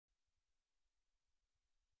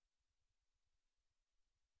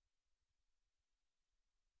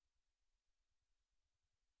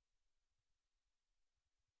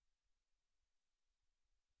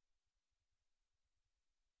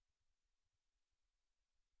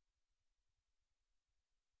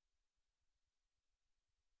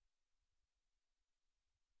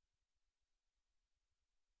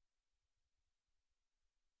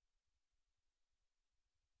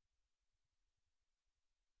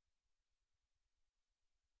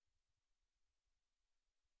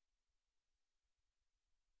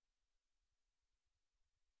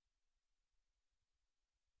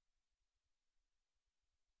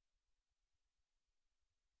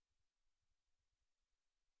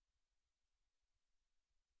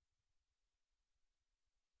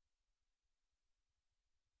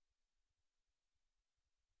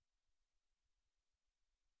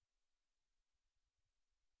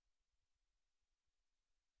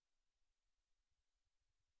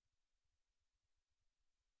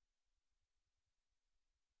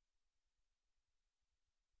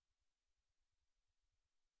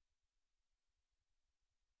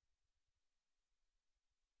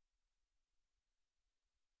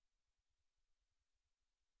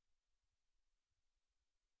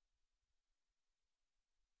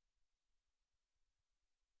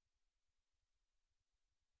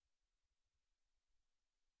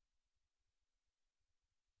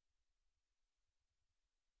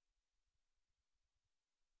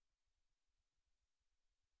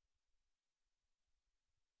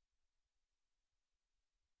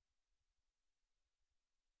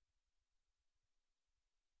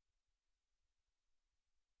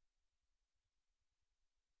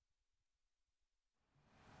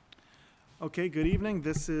Okay, good evening.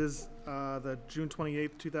 This is the June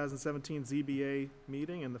 28th, 2017 ZBA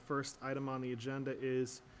meeting, and the first item on the agenda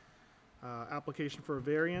is application for a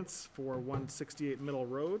variance for 168 Middle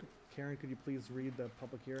Road. Karen, could you please read the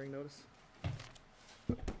public hearing notice?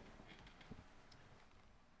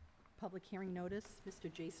 Public hearing notice,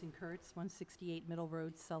 Mr. Jason Kurtz, 168 Middle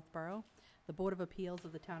Road, Southborough. The Board of Appeals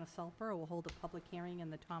of the Town of Southborough will hold a public hearing in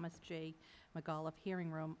the Thomas J. McAuliffe Hearing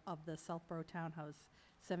Room of the Southborough Townhouse,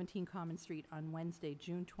 17 Common Street, on Wednesday,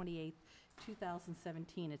 June 28,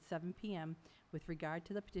 2017, at 7 p.m. with regard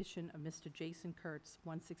to the petition of Mr. Jason Kurtz,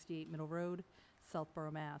 168 Middle Road,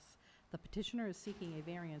 Southborough, Mass. The petitioner is seeking a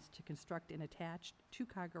variance to construct an attached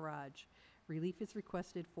two-car garage. Relief is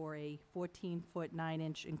requested for a 14-foot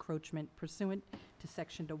 9-inch encroachment pursuant to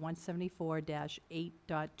Section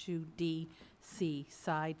 174-8.2D-C,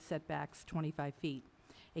 side setbacks 25 feet.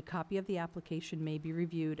 A copy of the application may be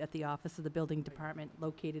reviewed at the office of the Building Department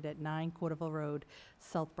located at 9 Corderville Road,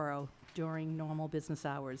 Southborough, during normal business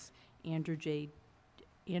hours. Andrew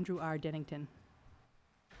R. Dennington.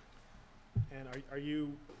 And are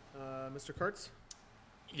you Mr. Kurtz?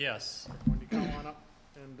 Yes. When you come on up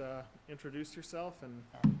and introduce yourself, and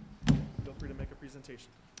feel free to make a presentation.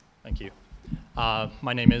 Thank you.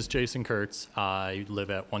 My name is Jason Kurtz. I live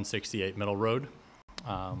at 168 Middle Road,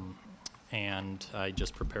 and I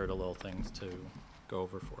just prepared a little things to go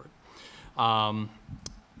over for it.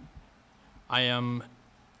 I am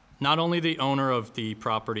not only the owner of the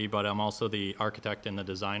property, but I'm also the architect and the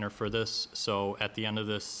designer for this. So at the end of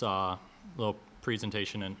this little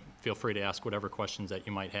presentation, and feel free to ask whatever questions that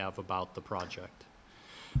you might have about the project.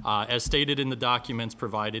 As stated in the documents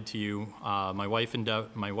provided to you, my wife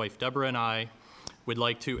Deborah and I would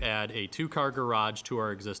like to add a two-car garage to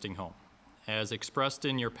our existing home. As expressed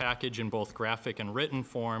in your package in both graphic and written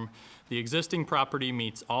form, the existing property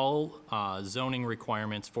meets all zoning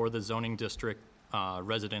requirements for the zoning district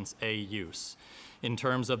Residence A use. In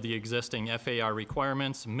terms of the existing FAR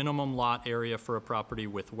requirements, minimum lot area for a property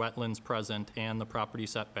with wetlands present and the property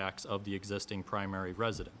setbacks of the existing primary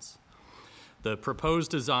residence. The proposed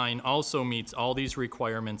design also meets all these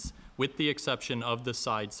requirements with the exception of the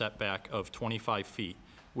side setback of 25 feet,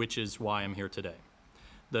 which is why I'm here today.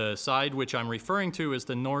 The side which I'm referring to is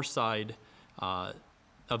the north side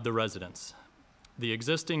of the residence. The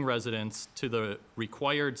existing residence to the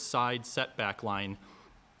required side setback line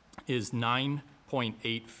is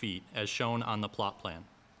 9.8 feet, as shown on the plot plan.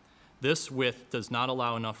 This width does not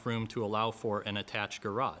allow enough room to allow for an attached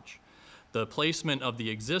garage. The placement of the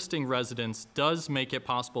existing residence does make it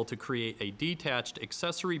possible to create a detached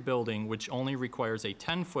accessory building which only requires a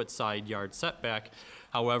 10-foot side yard setback.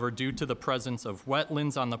 However, due to the presence of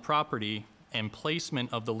wetlands on the property and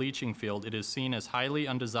placement of the leaching field, it is seen as highly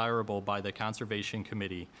undesirable by the Conservation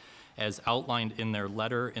Committee, as outlined in their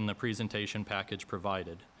letter in the presentation package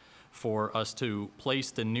provided, for us to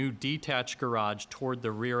place the new detached garage toward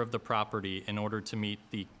the rear of the property in order to meet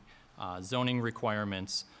the zoning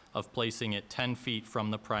requirements of placing it 10 feet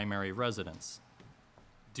from the primary residence.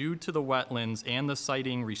 Due to the wetlands and the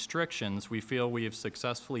siting restrictions, we feel we have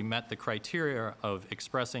successfully met the criteria of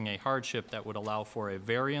expressing a hardship that would allow for a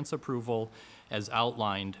variance approval as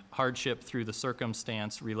outlined, hardship through the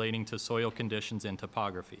circumstance relating to soil conditions and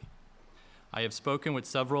topography. I have spoken with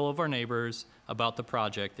several of our neighbors about the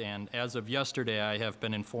project, and as of yesterday, I have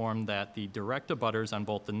been informed that the direct abutters on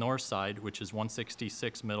both the north side, which is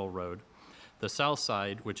 166 Middle Road, the south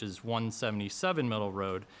side, which is 177 Middle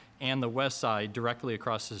Road, and the west side, directly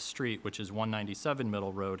across the street, which is 197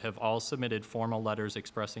 Middle Road, have all submitted formal letters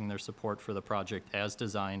expressing their support for the project as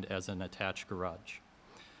designed as an attached garage.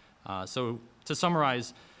 So to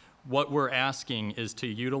summarize, what we're asking is to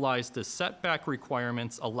utilize the setback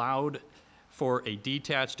requirements allowed for a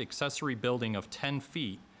detached accessory building of 10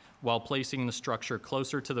 feet while placing the structure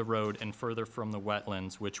closer to the road and further from the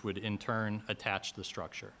wetlands, which would in turn attach the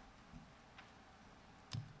structure.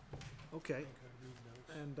 Okay.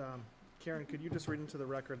 And Karen, could you just read into the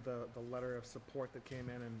record the letter of support that came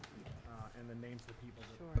in and the names of the people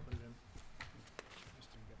that Sure. put it in?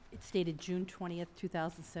 It's dated June 20th,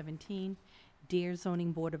 2017. Dear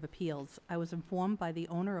Zoning Board of Appeals, I was informed by the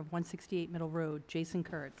owner of 168 Middle Road, Jason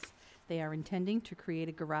Kurtz. They are intending to create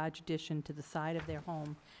a garage addition to the side of their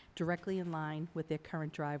home directly in line with their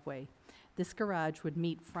current driveway. This garage would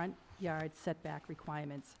meet front yard setback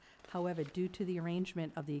requirements. However, due to the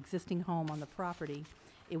arrangement of the existing home on the property,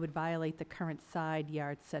 it would violate the current side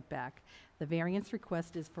yard setback. The variance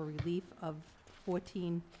request is for relief of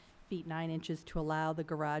 14 feet 9 inches to allow the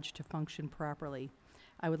garage to function properly.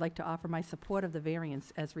 I would like to offer my support of the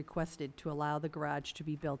variance as requested to allow the garage to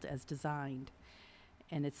be built as designed.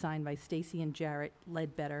 And it's signed by Stacy and Jarrett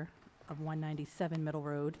Ledbetter of 197 Middle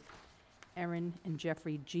Road, Erin and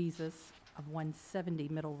Jeffrey Jesus of 170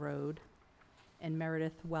 Middle Road, and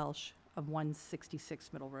Meredith Welsh of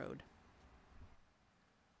 166 Middle Road.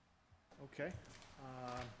 Okay.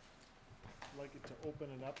 I'd like it to open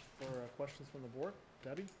it up for questions from the board.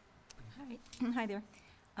 Debbie? Hi, hi there.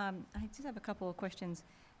 I just have a couple of questions.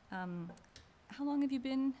 How long have you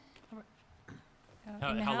been in the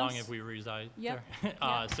How long house? have we resided Yep, there?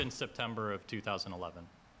 yep. Since September of 2011.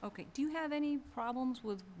 Okay, do you have any problems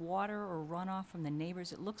with water or runoff from the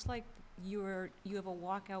neighbors? It looks like you have a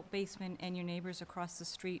walkout basement and your neighbors across the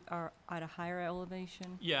street are at a higher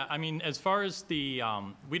elevation? Yeah, I mean, as far as the,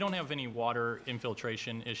 we don't have any water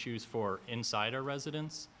infiltration issues for inside our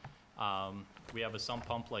residence. We have a sump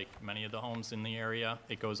pump like many of the homes in the area.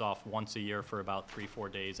 It goes off once a year for about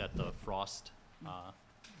 3-4 days at the frost,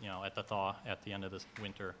 at the thaw at the end of the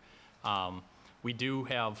winter. We do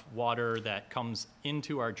have water that comes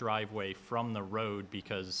into our driveway from the road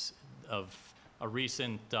because of a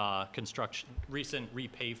recent recent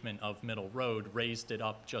repavement of Middle Road raised it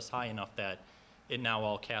up just high enough that it now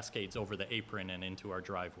all cascades over the apron and into our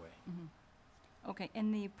driveway. Okay,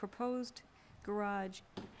 and the proposed garage,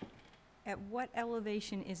 at what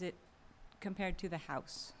elevation is it compared to the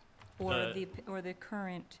house? Or the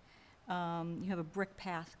current, you have a brick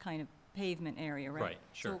path kind of pavement area, right? Right,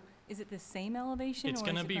 sure. So is it the same elevation? It's or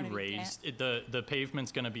gonna is it be gonna raised, the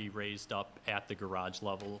pavement's gonna be raised up at the garage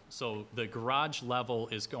level. So the garage level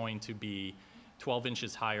is going to be 12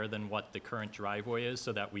 inches higher than what the current driveway is,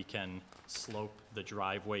 so that we can slope the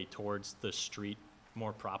driveway towards the street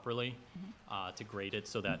more properly, to grade it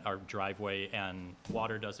so that our driveway and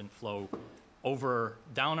water doesn't flow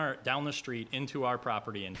down the street into our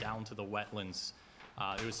property and down to the wetlands.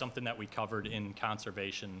 It was something that we covered in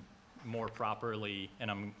conservation more properly, and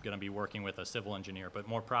I'm gonna be working with a civil engineer, but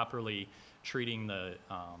more properly treating the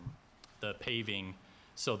paving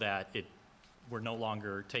so that we're no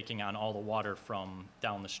longer taking on all the water from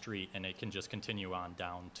down the street, and it can just continue on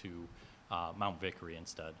down to Mount Vickery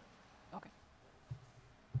instead. Okay.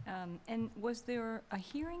 And was there a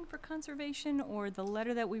hearing for conservation, or the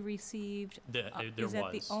letter that we received? There Is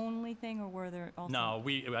that the was. only thing, or were there also? No,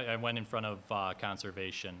 I went in front of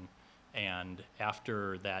conservation, and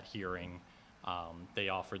after that hearing, they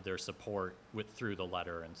offered their support through the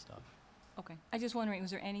letter and stuff. Okay. I just wondering,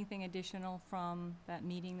 was there anything additional from that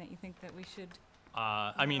meeting that you think that we should?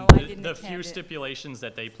 I mean, No, I didn't the attend few it. stipulations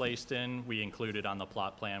that they placed in, we included on the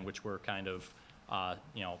plot plan, which were kind of,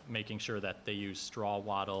 making sure that they use straw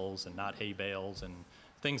wattles and not hay bales and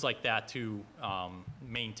things like that to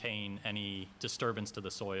maintain any disturbance to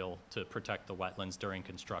the soil to protect the wetlands during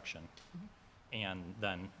construction. And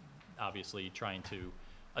then, obviously, trying to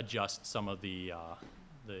adjust some of the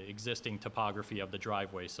existing topography of the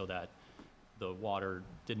driveway so that the water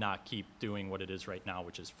did not keep doing what it is right now,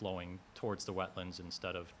 which is flowing towards the wetlands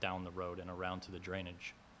instead of down the road and around to the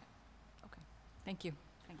drainage. Okay. Thank you.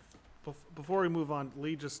 Thanks. Before we move on,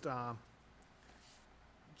 Lee just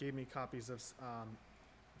gave me copies of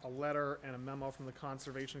a letter and a memo from the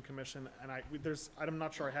Conservation Commission, and I'm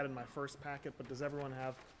not sure I had it in my first packet, but does everyone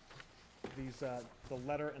have these, the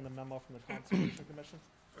letter and the memo from the Conservation Commission?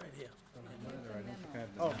 Right here.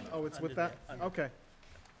 Oh, it's with that? Okay.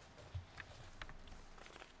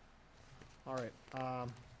 All right.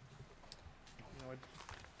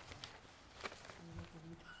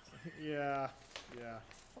 Yeah.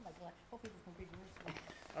 Oh my God, hopefully there's no big words.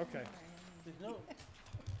 Okay. There's no,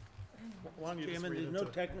 Why don't you just Chairman, read there's no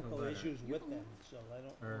into it? technical issues with them, so I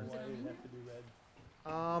don't know why they have to be read.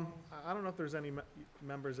 I don't know if there's any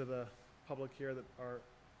members of the public here that are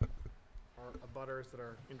abutters that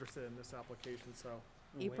are interested in this application, so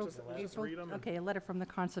April, just read 'em and- okay, a letter from the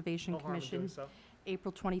Conservation no harm in doing Commission, so.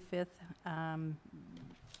 April 25th,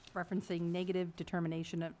 referencing negative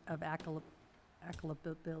determination of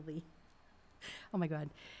applicability. Oh my God.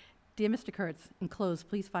 Dear Mr. Kurtz, enclosed,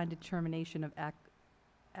 please find a determination of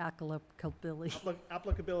applicability.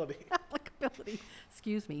 Applicability. Applicability,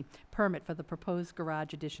 excuse me, permit for the proposed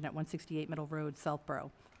garage addition at 168 Middle Road,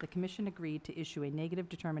 Southborough. The commission agreed to issue a negative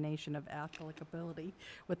determination of applicability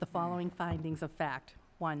with the following findings of fact.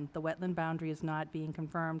 1, the wetland boundary is not being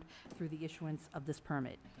confirmed through the issuance of this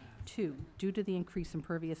permit. 2, due to the increased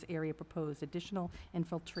impervious area proposed, additional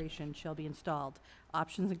infiltration shall be installed.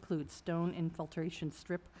 Options include stone infiltration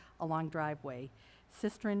strip along driveway,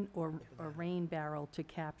 cistern or rain barrel to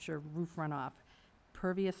capture roof runoff,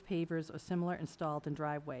 pervious pavers or similar installed in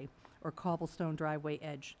driveway, or cobblestone driveway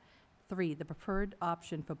edge. 3, the preferred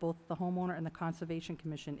option for both the homeowner and the Conservation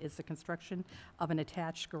Commission is the construction of an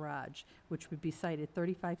attached garage, which would be sited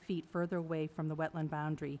 35 feet further away from the wetland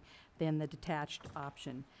boundary than the detached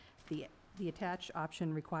option. The attached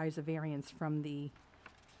option requires a variance from the,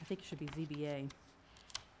 I think it should be ZBA.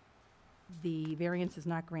 The variance is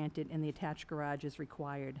not granted and the attached garage is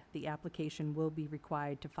required. The application will be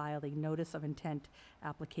required to file a notice of intent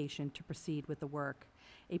application to proceed with the work.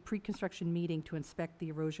 A pre-construction meeting to inspect the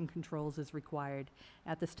erosion controls is required.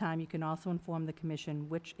 At this time, you can also inform the commission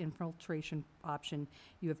which infiltration option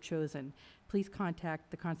you have chosen. Please contact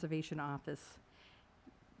the Conservation Office,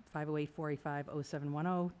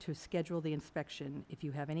 508-485-0710, to schedule the inspection. If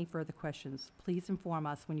you have any further questions, please inform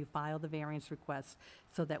us when you file the variance request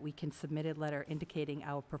so that we can submit a letter indicating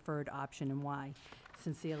our preferred option and why.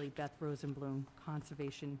 Sincerely, Beth Rosenblum,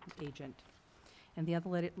 Conservation Agent. And the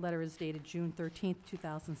other letter is dated June 13th,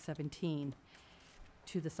 2017,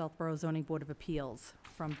 to the Southborough Zoning Board of Appeals,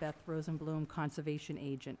 from Beth Rosenblum, Conservation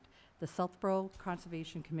Agent. The Southborough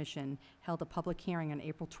Conservation Commission held a public hearing on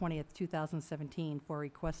April 20th, 2017 for a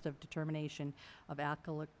request of determination of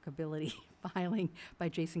applicability filing by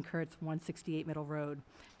Jason Kurtz, 168 Middle Road.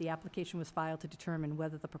 The application was filed to determine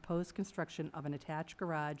whether the proposed construction of an attached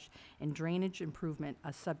garage and drainage improvement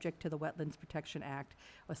are subject to the Wetlands Protection Act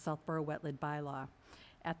or Southborough Wetland Bylaw.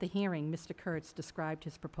 At the hearing, Mr. Kurtz described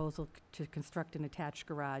his proposal to construct an attached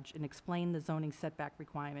garage and explained the zoning setback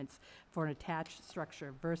requirements for an attached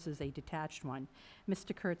structure versus a detached one.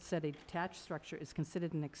 Mr. Kurtz said a detached structure is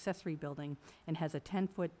considered an accessory building and has a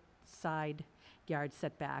 10-foot side yard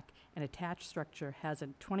setback. An attached structure has a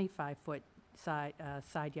 25-foot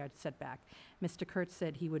side yard setback. Mr. Kurtz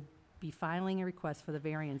said he would be filing a request for the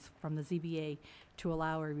variance from the ZBA to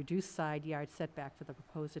allow a reduced side yard setback for the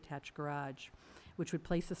proposed attached garage, which would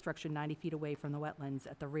place the structure 90 feet away from the wetlands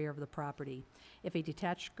at the rear of the property. If a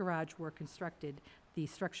detached garage were constructed, the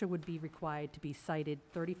structure would be required to be sited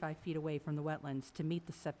 35 feet away from the wetlands to meet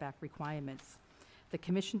the setback requirements. The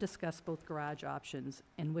commission discussed both garage options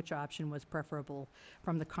and which option was preferable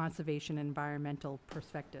from the conservation and environmental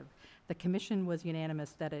perspective. The commission was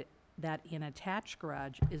unanimous that an attached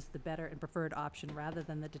garage is the better and preferred option rather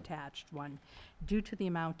than the detached one, due to the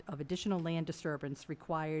amount of additional land disturbance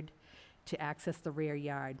required to access the rear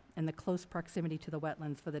yard and the close proximity to the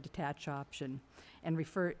wetlands for the detached option,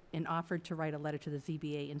 and offered to write a letter to the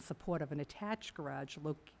ZBA in support of an attached garage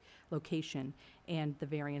location and the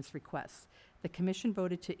variance requests. The commission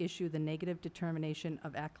voted to issue the negative determination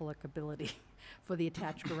of applicability for the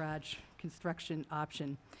attached garage construction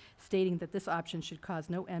option, stating that this option should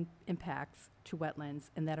cause no impacts to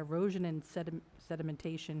wetlands and that erosion and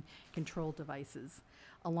sedimentation control devices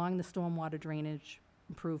along the stormwater drainage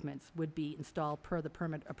improvements would be installed per the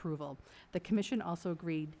permit approval. The commission also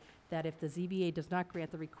agreed that if the ZBA does not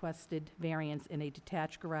grant the requested variance and a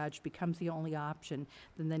detached garage becomes the only option,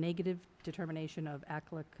 then the negative determination of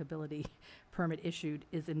applicability permit issued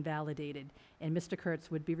is invalidated, and Mr.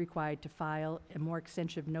 Kurtz would be required to file a more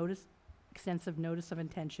extensive notice of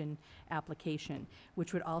intention application,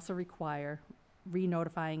 which would also require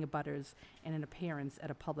re-notifying abutters and an appearance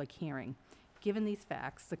at a public hearing. Given these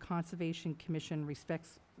facts, the Conservation Commission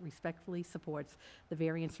respectfully supports the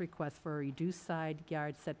variance request for a reduced side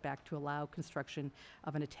yard setback to allow construction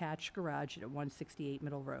of an attached garage at 168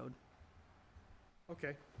 Middle Road.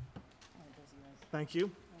 Okay, thank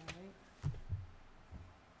you.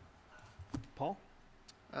 Paul?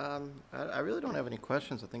 I really don't have any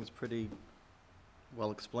questions. I think it's pretty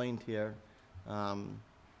well explained here. The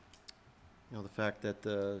fact that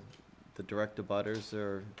the direct abutters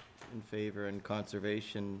are in favor and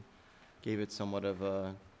conservation gave it somewhat of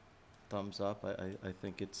a thumbs up. I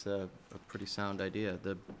think it's a pretty sound idea.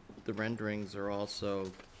 The renderings are also,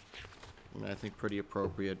 I think, pretty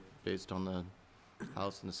appropriate based on the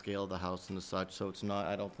house and the scale of the house and the such. So it's not,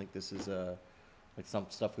 I don't think this is like some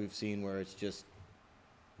stuff we've seen where it's just,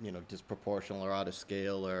 disproportional or out of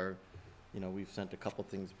scale, or, we've sent a couple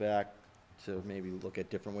things back to maybe look at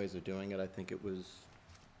different ways of doing it. I think it was,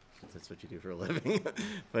 that's what you do for a living,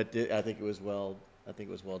 but I think it was well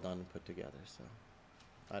done and put together, so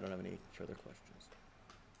I don't have any further questions.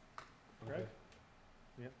 Greg?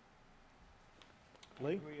 Yeah. I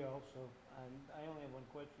Lee? agree also, and I only have one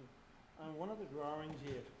question. On one of the drawings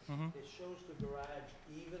here, Mm-hmm. it shows the garage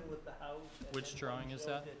even with the house. and Which then one drawing is shows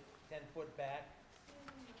that? it 10 foot back.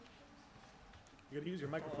 You gotta use your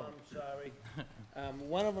microphone. I'm sorry.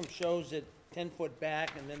 One of them shows it 10 foot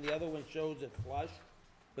back, and then the other one shows it flush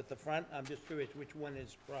with the front. I'm just curious which one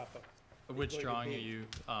is proper. Which going to drawing are be- you,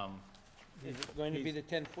 Is it going to be the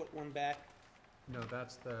 10-foot one back? No,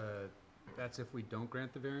 that's if we don't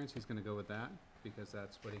grant the variance, he's gonna go with that, because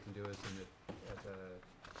that's what he can do as a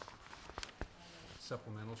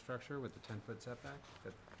supplemental structure with the 10-foot setback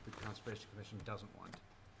that the Conservation Commission doesn't want.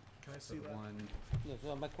 Can I So see the that? one, Yeah,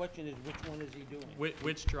 so my question is, which one is he doing?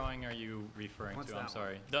 Which drawing are you referring What's to? I'm that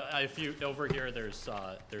sorry. If you, over here, there's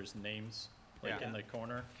names, like Yeah. in the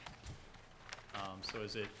corner. So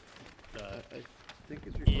is it the I think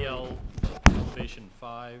it's referring. EL elevation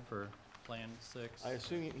 5 or plan 6? I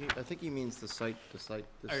assume I think he means the site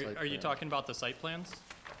Are you plan. talking about the site plans?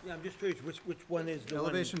 Yeah, I'm just curious, which one is the one?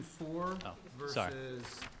 elevation 4 Oh, sorry.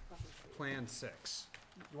 versus plan 6.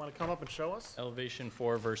 You want to come up and show us? Elevation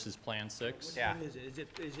 4 versus plan 6? Which one is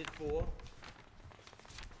it? Is it 4, or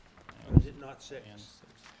is it not 6? Plan 6.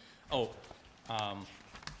 Oh,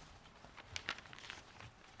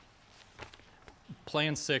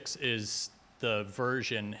 Plan 6 is the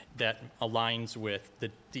version that aligns with the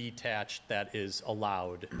detached that is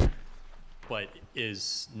allowed, but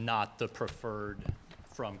is not the preferred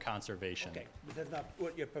from conservation. Okay, but that's not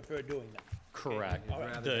what you prefer doing then? Correct. You'd All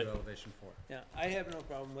right. rather do The- elevation 4. Yeah, I have no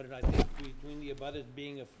problem with it. I think between the abutters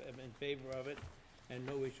being in favor of it and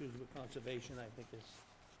no issues with conservation, I think is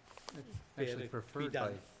fair Actually to be preferred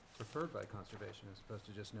done. by conservation as opposed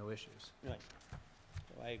to just no issues. Right.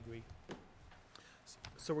 So I agree.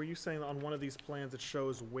 So were you saying on one of these plans it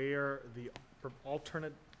shows where the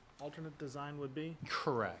alternate design would be?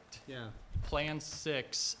 Correct. Yeah. Plan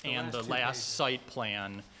 6 The and last the two last pages. site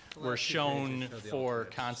plan The were last 2 pages shown show the for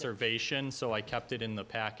alternatives. conservation, so I kept it in the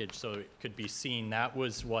package so it could be seen. That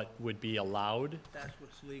was what would be allowed That's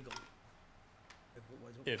what's legal. If it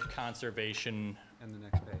wasn't. if conservation, And the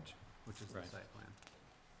next page, which is the Right. site plan.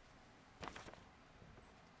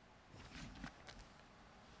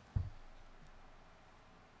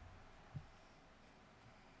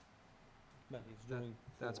 But he's That- doing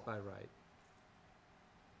That's 4. by right.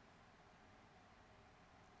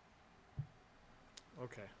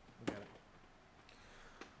 Okay, I get it.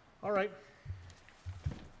 All right.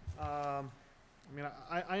 I mean,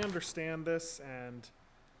 I understand this, and,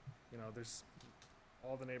 you know, there's,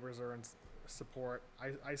 all the neighbors are in support.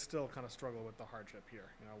 I still kind of struggle with the hardship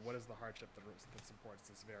here. You know, what is the hardship that supports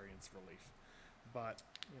this variance relief? But,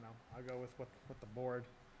 you know, I'll go with what the board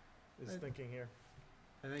is I- thinking here.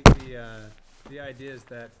 I think the idea is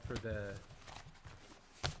that for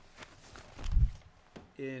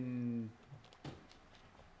in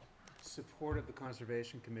support of the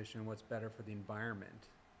Conservation Commission, what's better for the environment,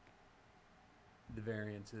 the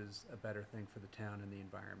variance is a better thing for the town and the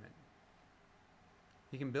environment.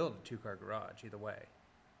 He can build a 2-car garage either way.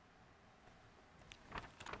 Like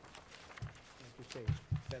you say,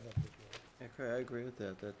 it's better this way. Yeah, I agree with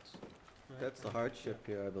that. That's the Right. hardship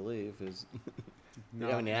here, I believe, is, I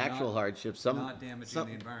Not- mean, the actual not- hardship, Not damaging some-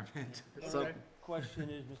 the environment. some, Okay. Question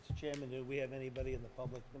is, Mr. Chairman, do we have anybody in the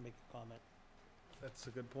public to make a comment? That's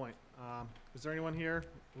a good point. Is there anyone here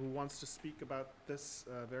who wants to speak about this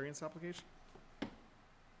variance application?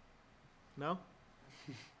 No?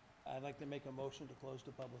 I'd like to make a motion to close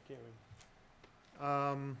the public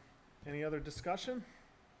hearing. Any other discussion?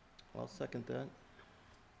 I'll second that.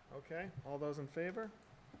 Okay, all those in favor?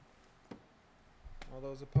 All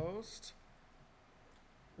those opposed?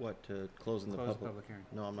 What, to close in the Close the public? public hearing.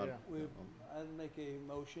 No, I'm not. Yeah. I'd make a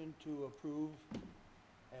motion to approve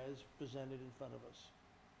as presented in front of us.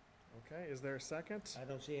 Okay, is there a second? I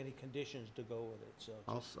don't see any conditions to go with it, so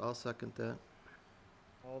just I'll second that.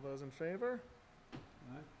 All those in favor?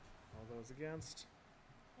 Alright. All those against?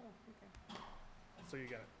 Oh, okay. So you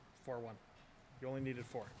got it, 4-1. You only needed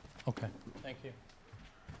 4. okay, thank you.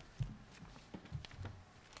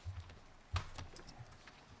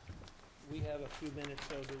 we have a few minutes,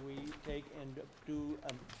 so do we take and do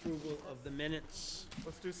approval of the minutes?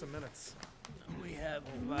 Let's do some minutes. We have,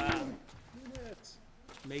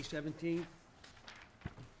 May 17th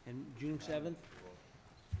and June 7th.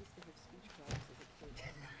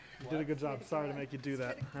 You did a good job. Sorry to make you do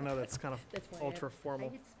that. I know that's kind of That's why ultra I formal.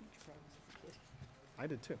 had speech problems as a kid. I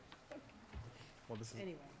did too. Well, this is,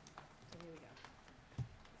 Anyway, so here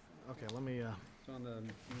we go. okay, let me, So on the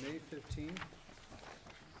May 15th,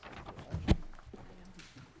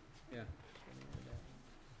 yeah,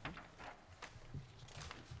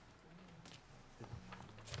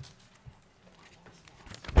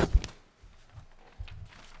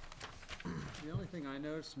 the only thing I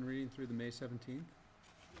noticed in reading through the May 17th,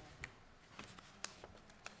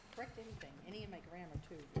 Correct anything, any of my grammar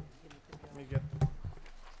too, you know, could be let me all- get,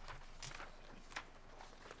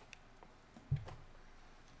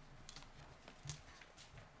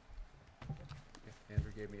 yeah,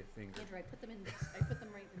 Andrew gave me a finger. Andrew, I put them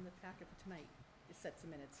right in the packet for tonight, the sets of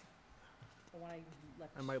minutes. The one I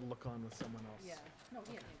left. I might look on with someone else. Yeah, no,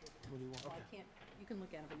 yeah, Andrew. What do you want? Well, I can't, you can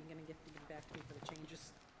look at it, but you're gonna get to get back to me for the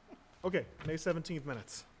changes. Okay, May 17th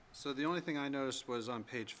minutes. So the only thing I noticed was on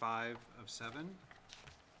page 5 of 7,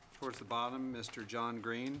 towards the bottom, Mr. John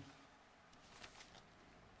Green.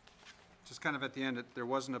 Just kind of at the end, there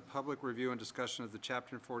wasn't a public review and discussion of the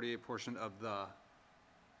chapter 48 portion of the.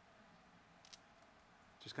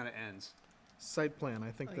 Just kind of ends. Site plan,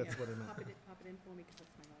 I think Oh, that's yeah. what it meant. Pop it in for me, because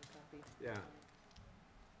that's my old copy. Yeah.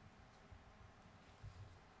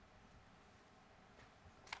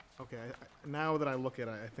 Okay, now that I look at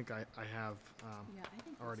it, I think I have, Yeah, I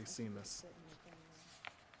think. already this- I seen think this. it's written within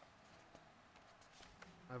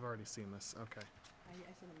I've already seen this, okay. I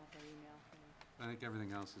sent them up by email. I think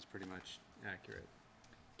everything else is pretty much accurate.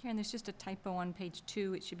 Karen, there's just a typo on page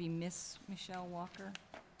 2. It should be Miss Michelle Walker.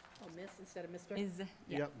 Oh, miss instead of Mr.? Is,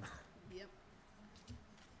 yeah. Yep, Yep. Okay,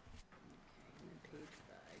 and then page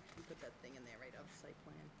 5, you put that thing in there, right, of site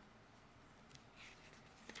plan.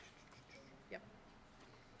 Yep,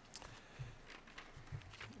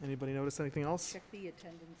 anybody notice anything else? check the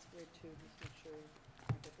attendance grid too, just make sure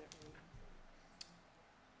I get that right.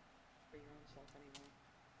 For your own self anyway.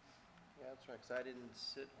 Yeah, that's right, 'cause I didn't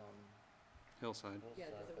sit on Hillside. Yeah,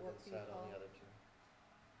 Hillside, does it but work then for you, sat on Paul? the other two.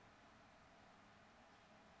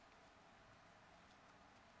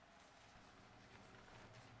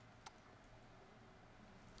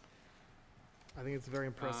 I think it's very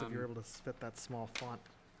impressive you're Um, able to fit that small font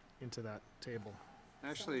into that table.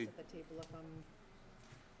 Actually, Set the table up,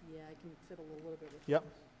 yeah, I can fiddle a little bit with. Yep.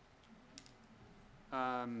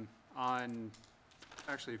 on,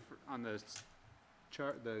 actually, on the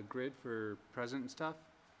chart, the grid for present and stuff,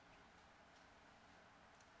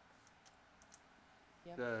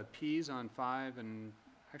 Yep. the Ps on 5, and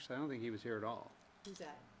actually, I don't think he was here at all, Who's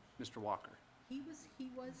that? Mr. Walker. He was He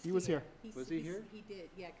was here. He's- Was he he's- here? He did,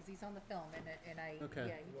 yeah, because he's on the film, and I, Okay.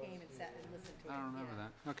 yeah, he came and sat and listened to it. I don't remember yeah.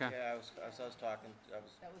 that. Okay. Yeah, I was talking, That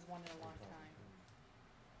was one in a long time.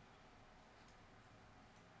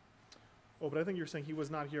 Oh, but I think you're saying he was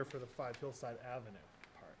not here for the 5 Hillside Avenue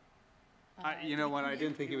part. You know what, I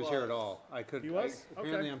didn't think he was here at all. I could. He was?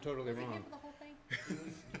 Apparently, Okay. I'm totally Was he here wrong. for the whole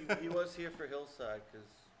thing? he was here for Hillside, 'cause,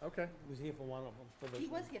 Okay, He was here for one of them, for the. He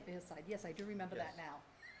was here for his side, yes, I do remember that Yes. now.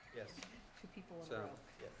 yes, 2 people in a So- row.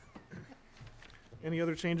 yes. any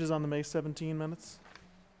other changes on the May 17 minutes?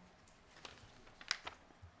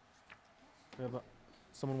 We have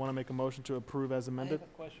someone want to make a motion to approve as I amended? have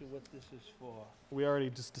a question what this is for. We already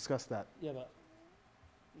just discussed that. Yeah, but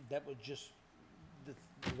that was just, the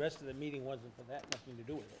rest of the meeting wasn't for that, nothing to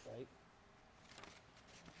do with it, right?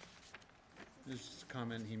 This is just a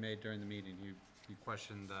comment he made during the meeting. He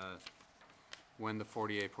questioned when the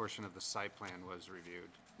 48 portion of the site plan was reviewed.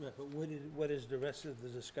 Yeah, but what is the rest of the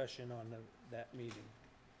discussion on that meeting?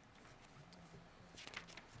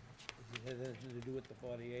 Does it have anything to do with the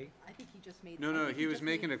 48? I think he just made. No, I no, think he was just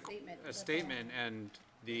made making a statement, that's all. statement, and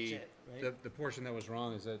the, That's it, right? the portion that was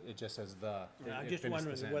wrong is that it just says the. Yeah, I'm It just finished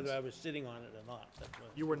the wondering whether I sentence. was sitting on it or not, that's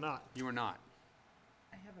what. You were not. You were not,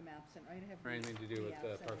 I have him absent, I have. or anything to do the with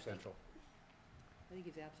absent, Park I think. Central, I think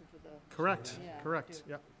he's absent for the. Correct, Yeah, I correct,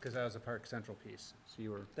 do. yep. because that was a Park Central piece, so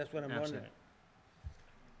you were. That's what I'm Absent. wondering.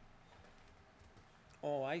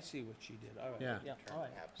 Oh, I see what she did, all right, Yeah. yeah, all right.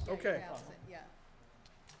 Abs- Yeah, he's Okay. absent, yeah.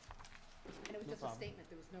 And it was No just a problem. statement,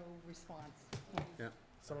 there was no response.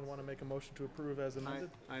 Someone want to make a motion to approve as amended?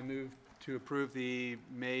 I move to approve the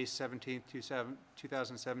May 17th,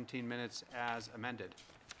 2017 minutes as amended.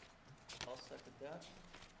 I'll second that.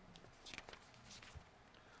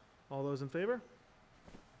 All those in favor?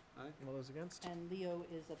 Aye. All those against? And Leo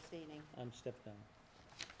is abstaining. I'm stepped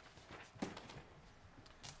down.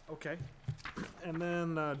 Okay. And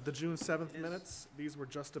then the June 7th It is- minutes, these were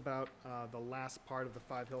just about the last part of the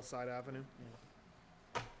 5 Hillside Avenue.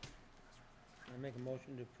 I make a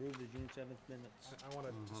motion to approve the June 7th minutes. I want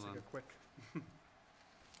to Oh, just hold take a on. quick.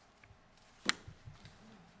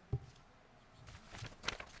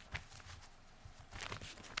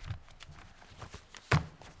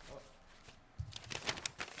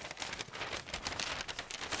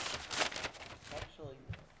 Actually,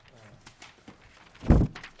 yes,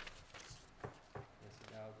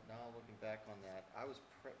 now looking back on that, I was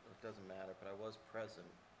it doesn't matter, but I was present,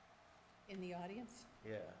 In the audience?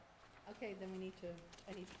 yeah. Okay, then I need to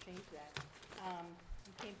change that.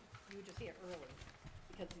 You were just here early,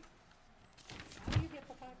 because, how are you here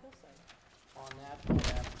for 5 Hillside? On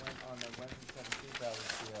the Wednesday 17th, I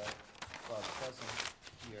was here, present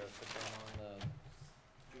here, but then on the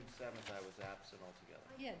June 7th, I was absent altogether.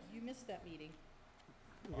 Yeah, you missed that meeting.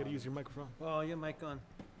 You got to use your microphone. Oh, your mic on.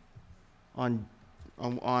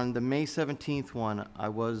 On the May 17th one, I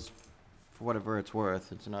was, for whatever it's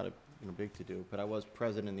worth, it's not a big to-do, but I was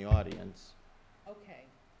present in the audience. Okay,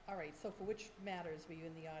 all right, so for which matters were you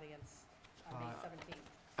in the audience on May 17th?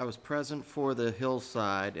 I was present for the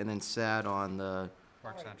Hillside and then sat on the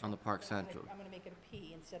Park All right. Central. on the Park I'm gonna- Central. I'm gonna make it a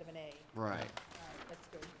P instead of an A. Right. All right, that's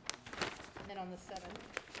good. And then on the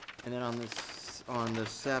 7th, And then on the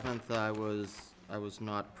 7th, I was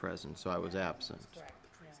not present, so I was absent. correct,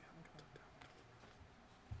 yeah, okay.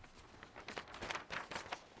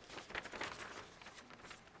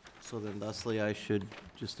 So then thusly, I should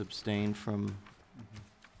just abstain from, From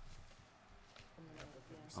the minute,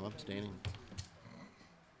 yeah. I'm abstaining.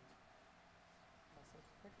 Also,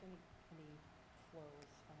 correct any flows,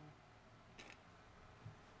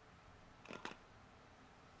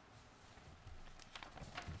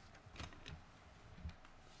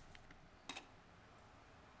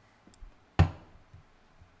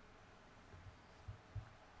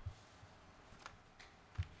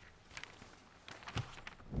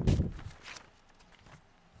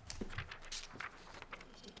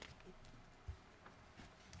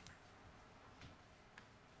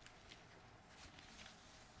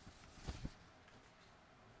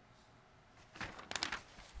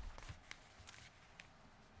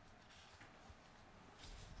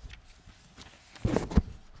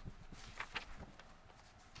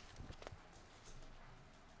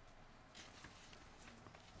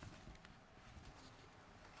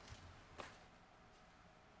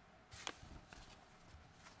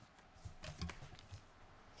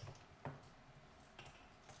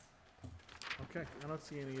 Okay, I don't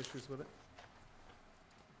see any issues with it.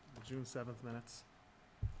 The June 7th minutes.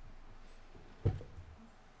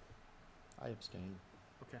 I abstain.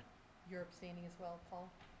 Okay. You're abstaining as well, Paul?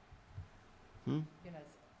 Hmm? You're not,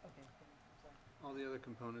 okay, good, I'm sorry. All the other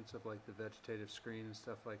components of like the vegetative screen and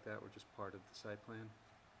stuff like that were just part of the site plan?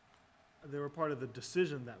 They were part of the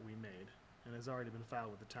decision that we made and has already been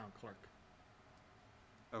filed with the town clerk.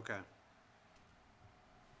 Okay,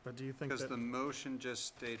 But do you think because that, the motion just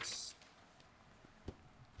states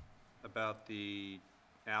about the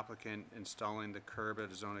applicant installing the curb at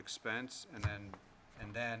his own expense and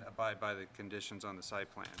then abide by the conditions on the site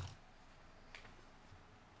plan.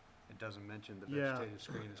 It doesn't mention the Yeah, vegetative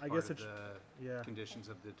screen as I part guess of it the yeah, conditions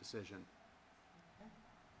of the decision.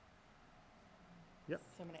 Yep.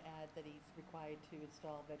 So I'm gonna add that he's required to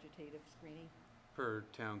install vegetative screening. Per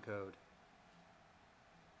town code.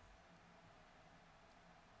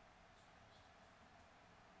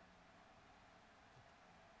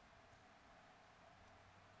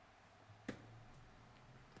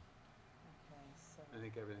 Okay, so, I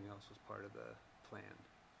think everything else was part of the plan.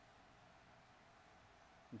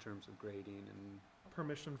 In terms of grading and,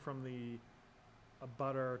 permission from the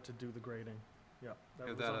abutter to do the grading. Yep, that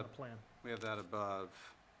Give was that on a- the plan. we have that above.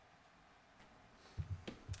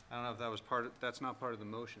 I don't know if that was part of, that's not part of the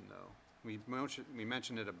motion, though. We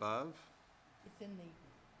mentioned it above. it's in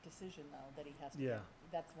the decision though, that he has to. Yeah.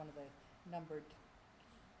 That's one of the numbered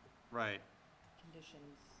Right,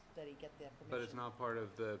 conditions that he get their permission. but it's not part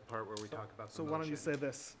of the part where we talk about the So motion. why don't you say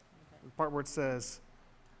this? Okay. The part where it says,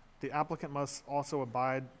 the applicant must also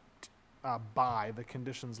abide by the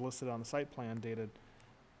conditions listed on the site plan dated,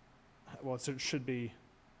 well, it should be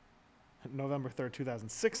November 3rd,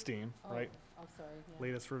 2016, Oh, right? I'm sorry, yeah,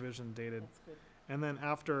 Latest revision dated. that's good. And then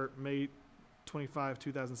after May 25,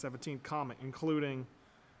 2017, comment, including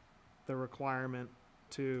the requirement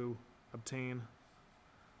to obtain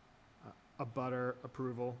a butter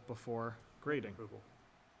approval before grading, Approval.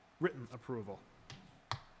 written approval.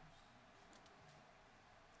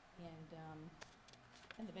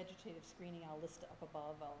 And the vegetative screening, I'll list up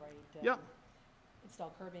above, I'll write. Yep.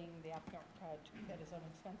 Install curbing, the applicant required to at his own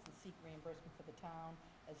expense and seek reimbursement for the town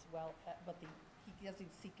as well, but he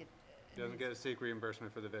doesn't seek it. He doesn't get a seek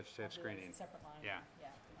reimbursement for the vegetative That's a screening. separate line. Yeah.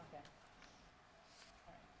 Yeah, okay.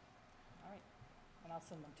 All right, and I'll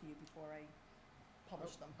send them to you before I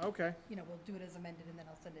publish them. Okay, You know, we'll do it as amended, and then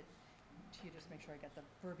I'll send it to you, just make sure I got the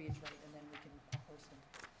verbiage right, and then we can post them.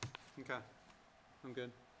 Okay, I'm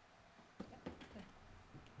good.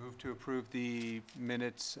 Move to approve the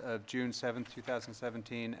minutes of June 7th,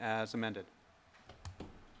 2017 as amended.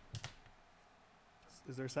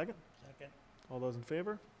 is there a second? Second. All those in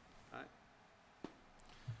favor?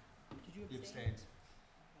 Did you abstain?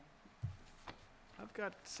 I've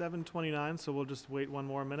got 7:29, so we'll just wait one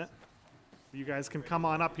more minute. You guys can come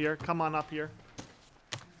on up here, come on up here.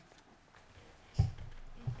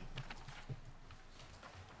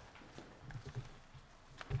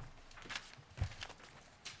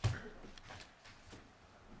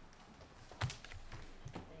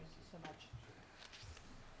 Thank you so much.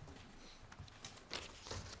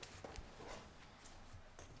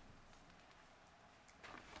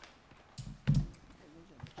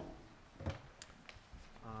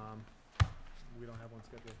 We don't have one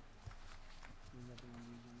scheduled.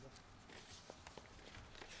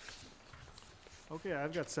 Okay,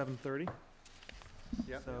 I've got 7:30.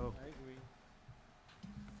 Yep. So- I agree.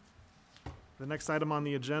 The next item on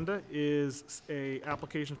the agenda is a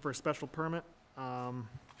application for a special permit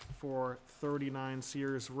for 39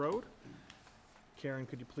 Sears Road. Karen,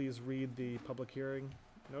 could you please read the public hearing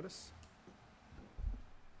notice?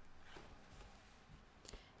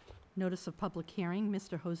 Notice of public hearing,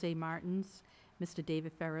 Mr. Jose Martins, Mr.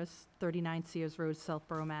 David Ferris, 39 Sears Road,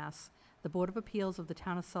 Southborough, Mass. The Board of Appeals of the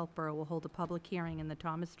Town of Southborough will hold a public hearing in the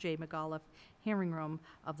Thomas J. McAuliffe Hearing Room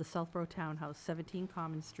of the Southborough Townhouse, 17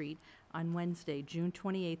 Common Street, on Wednesday, June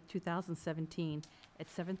 28, 2017, at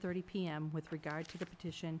 7:30 p.m. with regard to the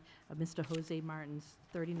petition of Mr. Jose Martins,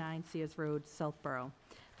 39 Sears Road, Southborough.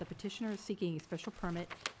 The petitioner is seeking a special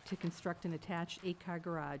permit to construct an attached 8-car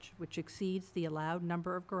garage, which exceeds the allowed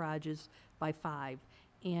number of garages by 5,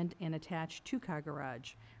 and an attached 2-car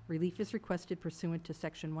garage. Relief is requested pursuant to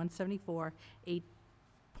Section 174,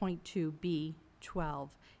 8.2B, 12.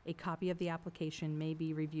 A copy of the application may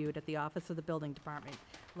be reviewed at the Office of the Building Department,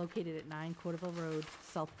 located at 9 Corderville Road,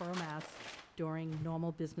 Southborough, Mass., during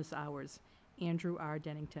normal business hours. Andrew R.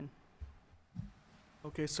 Dennington.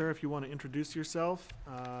 Okay, sir, if you want to introduce yourself,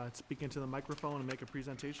 speak into the microphone and make a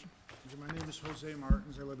presentation. My name is Jose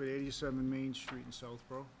Martins. I live at 87 Main Street in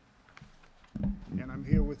Southborough. And I'm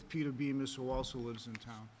here with Peter Bemis, who also lives in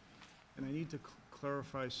town. And I need to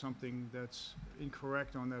clarify something that's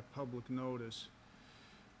incorrect on that public notice.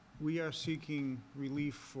 We are seeking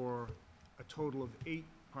relief for a total of 8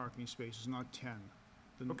 parking spaces, not 10.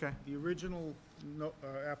 Okay. The original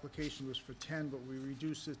application was for 10, but we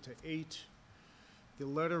reduced it to 8. The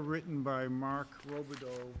letter written by Mark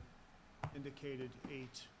Robideau indicated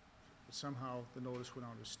 8, but somehow the notice went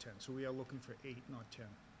out as 10. So we are looking for 8, not 10.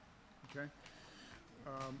 Okay?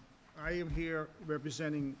 I am here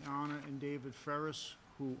representing Anna and David Ferris,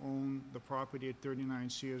 who own the property at 39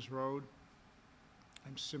 Sears Road.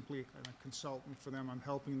 I'm simply a consultant for them. I'm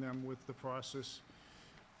helping them with the process,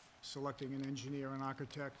 selecting an engineer and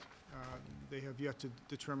architect. They have yet to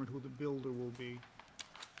determine who the builder will be.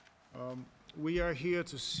 We are here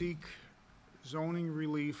to seek zoning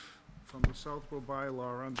relief from the Southborough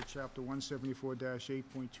bylaw under Chapter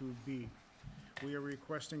 174-8.2B. We are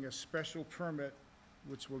requesting a special permit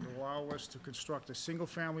which will allow us to construct a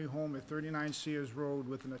single-family home at 39 Sears Road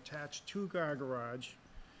with an attached 2-car garage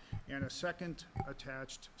and a second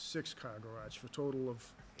attached 6-car garage for a total of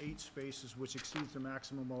 8 spaces, which exceeds the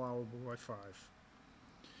maximum allowable by 5.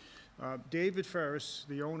 David Ferris,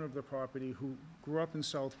 the owner of the property, who grew up in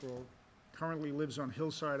Southborough, currently lives on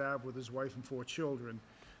Hillside Ave with his wife and 4 children.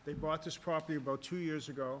 They bought this property about 2 years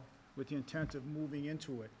ago with the intent of moving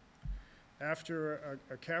into it. After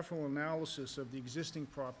a careful analysis of the existing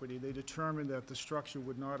property, they determined that the structure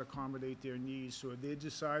would not accommodate their needs, so they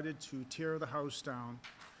decided to tear the house down,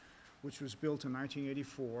 which was built in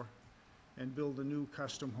 1984, and build a new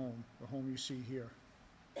custom home, the home you see here.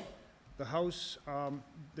 The house,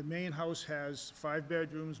 the main house has 5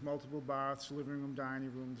 bedrooms, multiple baths, living room,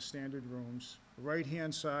 dining room, the standard rooms. The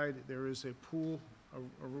right-hand side, there is a pool, a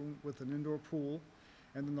room with an indoor pool,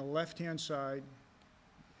 and then the left-hand side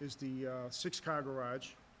is the 6-car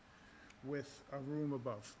garage with a room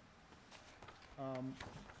above.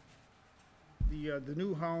 The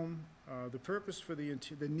new home, the purpose for the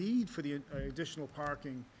need for the additional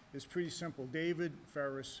parking is pretty simple. David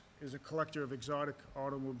Ferris is a collector of exotic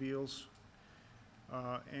automobiles,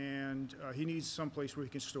 and he needs someplace where he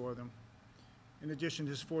can store them. In addition,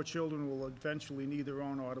 his 4 children will eventually need their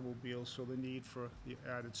own automobiles, so the need for the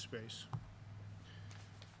added space.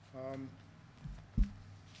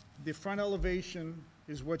 The front elevation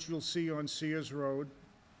is what you'll see on Sears Road.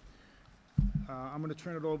 I'm going to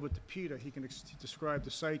turn it over to Peter. He can describe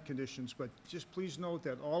the site conditions, but just please note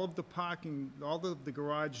that all of the parking, all of the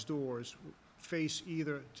garage doors face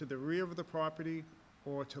either to the rear of the property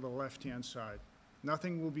or to the left-hand side.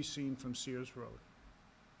 Nothing will be seen from Sears Road.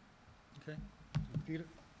 Okay, Peter?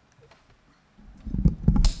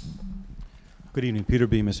 Good evening, Peter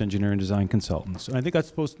Bemis, Engineering Design Consultants. And I think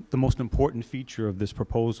that's the most important feature of this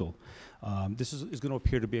proposal. This is going to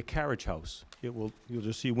appear to be a carriage house. You'll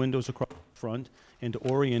just see windows across the front, and to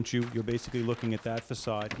orient you, you're basically looking at that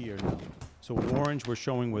facade here now. So in orange, we're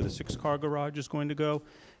showing where the 6-car garage is going to go,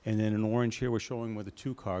 and then in orange here, we're showing where the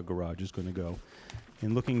 2-car garage is going to go.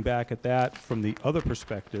 And looking back at that from the other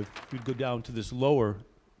perspective, you'd go down to this lower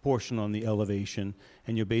portion on the elevation,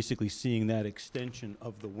 and you're basically seeing that extension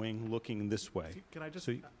of the wing looking this way. Can I just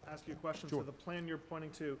So ask you a question? Sure. So the plan you're pointing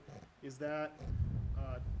to, is that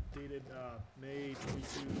dated May 22,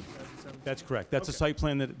 2017? That's correct. That's a Okay. site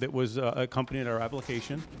plan that was accompanied our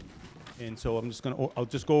application. And so I'll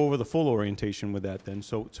just go over the full orientation with that then.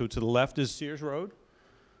 So to the left is Sears Road.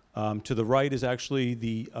 To the right is actually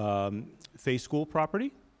the Fay School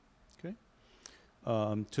property. Okay.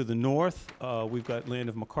 To the north, we've got land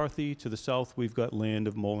of McCarthy. To the south, we've got land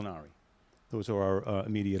of Molinari. Those are our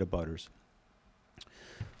immediate abutters.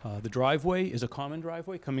 The driveway is a common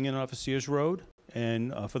driveway coming in off of Sears Road.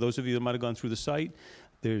 And for those of you that might have gone through the site,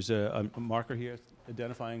 there's a marker here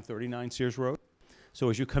identifying 39 Sears Road. So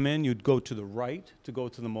as you come in, you'd go to the right to go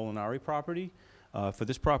to the Molinari property. For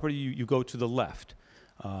this property, you go to the left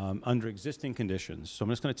under existing conditions. So I'm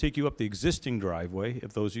just going to take you up the existing driveway.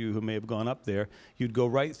 If those of you who may have gone up there, you'd go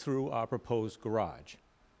right through our proposed garage.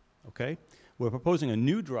 Okay? We're proposing a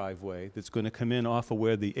new driveway that's going to come in off of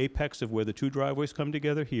where the apex of where the two driveways come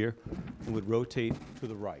together here and would rotate to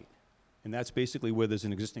the right. And that's basically where there's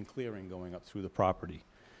an existing clearing going up through the property.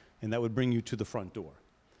 And that would bring you to the front door.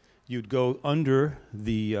 You'd go under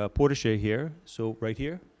the portiche here, so right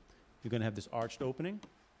here, you're going to have this arched opening.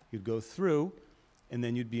 You'd go through, and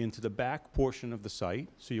then you'd be into the back portion of the site,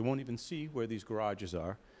 so you won't even see where these garages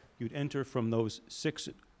are. You'd enter from those 6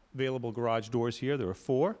 available garage doors here. There are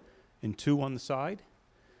 4 and 2 on the side,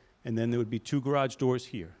 and then there would be 2 garage doors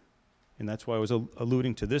here. And that's why I was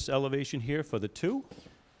alluding to this elevation here for the 2.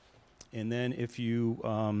 And then if you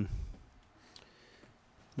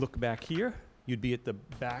look back here, you'd be at the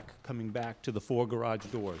back, coming back to the 4 garage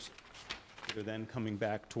doors. You're then coming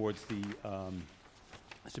back towards the,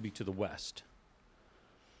 this would be to the west.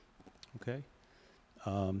 Okay?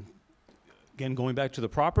 Again, going back to the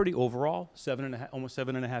property, overall, almost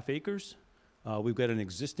 7.5 acres. We've got an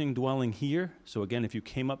existing dwelling here. So again, if you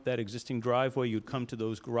came up that existing driveway, you'd come to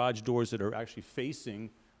those garage doors that are actually facing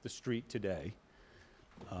the street today.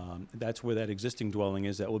 That's where that existing dwelling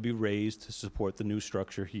is. That will be raised to support the new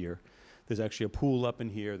structure here. There's actually a pool up in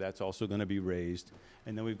here that's also going to be raised.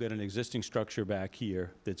 And then we've got an existing structure back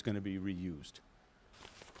here that's going to be reused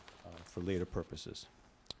for later purposes.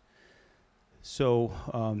 So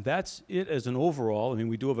that's it as an overall. I mean,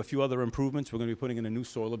 we do have a few other improvements. We're going to be putting in a new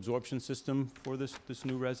soil absorption system for this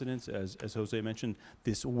new residence. As Jose mentioned,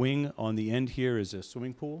 this wing on the end here is a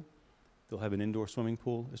swimming pool. They'll have an indoor swimming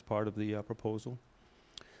pool as part of the proposal.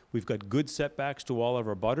 We've got good setbacks to all of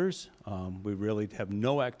our butters. We really have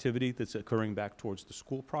no activity that's occurring back towards the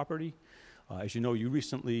school property. As you know, you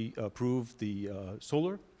recently approved the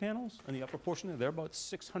solar panels in the upper portion there. They're about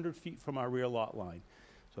 600 feet from our rear lot line.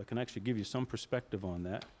 So I can actually give you some perspective on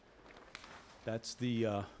that. That's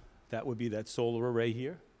the, that would be that solar array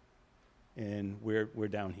here. And we're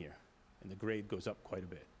down here. And the grade goes up quite a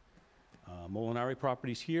bit. Molinari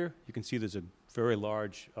properties here. You can see there's a very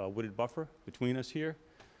large wooded buffer between us here.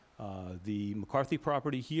 The McCarthy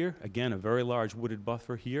property here, again, a very large wooded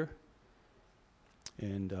buffer here.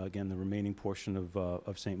 And again, the remaining portion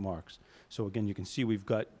of St. Mark's. So again, you can see we've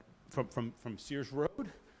got, from Sears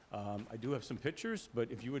Road, I do have some pictures,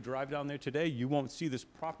 but if you would drive down there today, you won't see this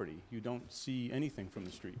property. You don't see anything from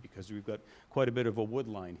the street because we've got quite a bit of a wood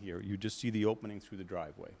line here. You just see the opening through the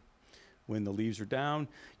driveway. When the leaves are down,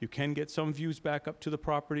 you can get some views back up to the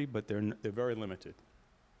property, but they're very limited.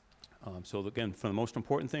 So again, for the most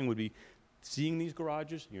important thing would be seeing these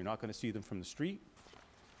garages. You're not going to see them from the street.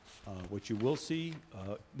 What you will see,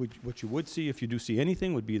 what you would see if you do see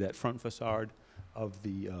anything would be that front facade of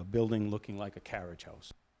the building looking like a carriage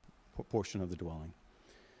house portion of the dwelling.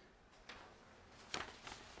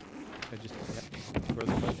 I just have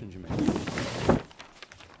further questions you may have.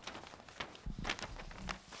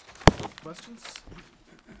 Questions?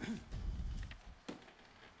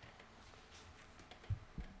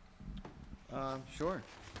 Sure.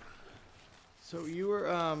 So you were,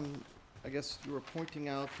 I guess you were pointing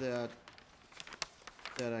out that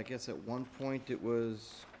I guess at one point it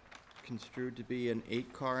was construed to be an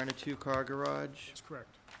 8-car and a 2-car garage, That's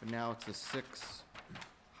correct. but now it's a 6.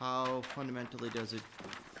 How fundamentally does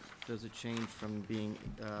it change from being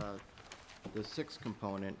the 6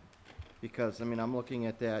 component? Because, I mean, I'm looking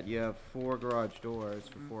at that, you have 4 garage doors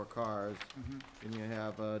for 4 cars, and you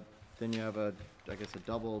have a, I guess, a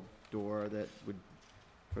double door that would,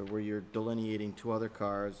 for where you're delineating 2 other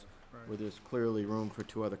cars, where there's clearly room for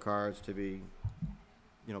 2 other cars to be,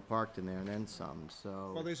 you know, parked in there and then some,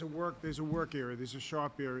 so. Well, there's a work area, there's a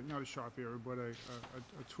shop area, not a shop area, but a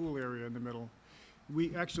tool area in the middle.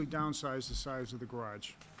 We actually downsized the size of the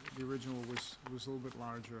garage. The original was a little bit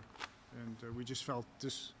larger, and we just felt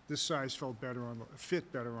this size felt better fit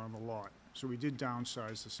better on the lot. So we did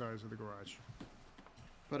downsize the size of the garage.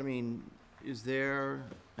 But I mean, is there,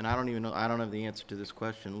 and I don't even know, I don't have the answer to this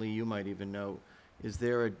question, Lee, you might even know, is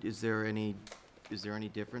there any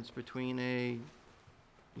difference between a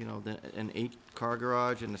you know, an 8-car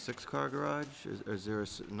garage and a 6-car garage? Is there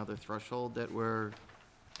another threshold that we're,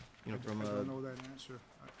 you know, from I a, don't know that answer.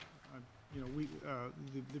 You know,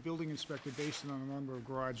 the building inspector based it on a number of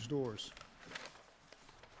garage doors.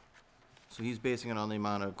 so he's basing it on the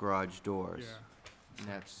amount of garage doors? Yeah, And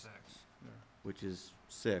that's, yeah. which is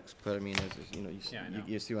 6, but I mean, you know, Yeah, I know.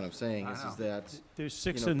 you see what I'm saying, I is know. that. There's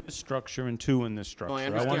 6 You know- in this structure and 2 in this structure. No, I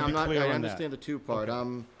wanna understand, be clear I on that. understand the 2 part,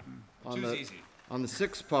 on Two's the, easy. on the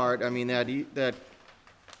 6 part, I mean, I mean,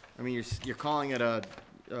 you're calling it a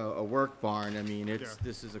work barn, I mean, Yeah.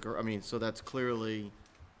 this is I mean, so that's clearly,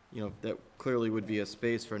 you know, that clearly would be a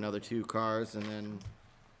space for another 2 cars, and then,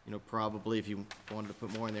 you know, probably if you wanted to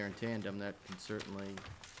put more in there in tandem, that can certainly,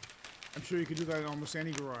 I'm sure you could do that in almost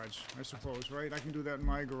any garage, I suppose, right? I can do that in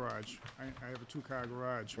my garage. I have a 2-car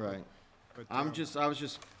garage. but- right. But, I was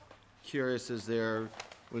just curious, was there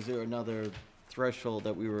another threshold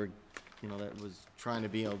that we were, you know, that was trying to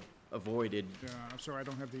be avoided? Yeah, I'm sorry, I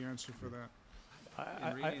don't have the answer for that.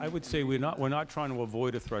 I would say we're not trying to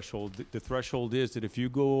avoid a threshold. The threshold is that if you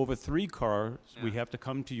go over 3 cars, we Yeah. have to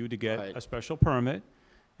come to you to Right. get a special permit,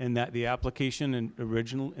 and that the application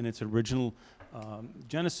in its original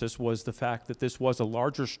genesis was the fact that this was a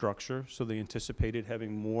larger structure, so they anticipated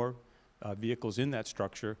having more vehicles in that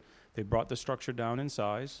structure. They brought the structure down in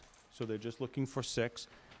size, so they're just looking for 6,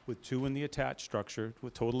 with 2 in the attached structure,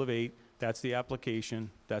 with a total of 8. That's the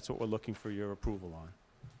application. That's what we're looking for your approval on.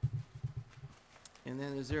 And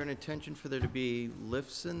then is there an intention for there to be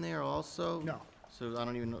lifts in there also? No. So I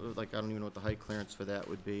don't even know, I don't even know what the height clearance for that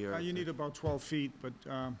would be, or. You if need it- about 12 feet, but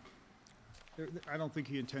I don't think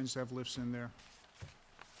he intends to have lifts in there.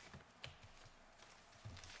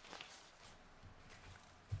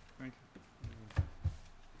 Thank you.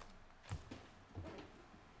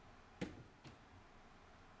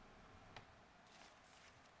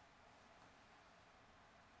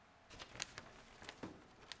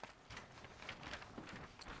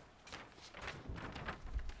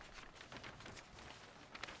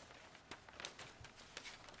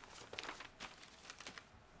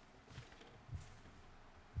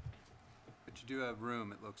 But you do have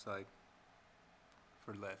room, it looks like,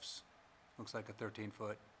 for lifts. Looks like a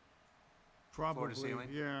 13-foot. Probably, ceiling?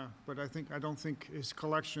 yeah, but I don't think his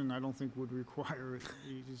collection, would require it.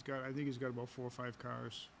 I think he's got about 4 or 5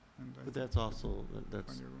 cars. And I But think that's also,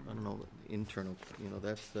 that's, plenty of room. I don't know, the internal, you know,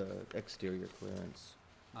 that's the exterior clearance.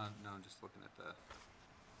 No, I'm just looking at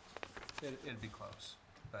the, it'd be close,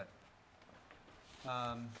 but,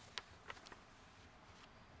 okay,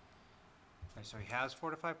 so he has 4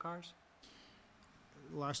 to 5 cars?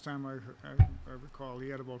 Last time I recall, he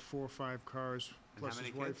had about 4 or 5 cars, And how plus his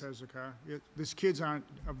many wife kids? has a car. These kids aren't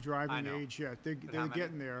of driving know. age yet. They're how many?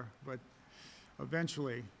 getting there, but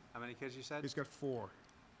eventually, How many kids you said? he's got 4.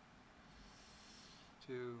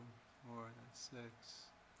 2, 4, that's 6,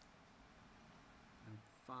 and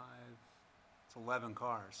 5, it's 11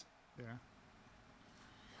 cars. Yeah.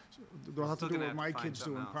 So they'll have to Still do gonna what have my to find kids do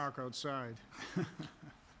something and else. park outside.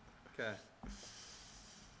 Okay.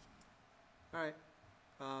 All right.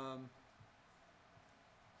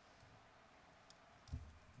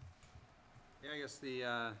 Yeah, I guess the,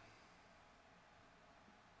 I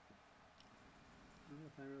don't know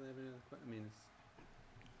if I really have any other I mean,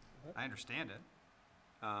 it's, I understand it.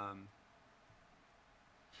 I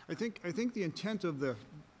think the intent of the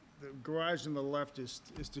garage on the left is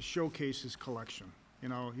to showcase his collection. You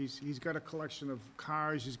know, he's got a collection of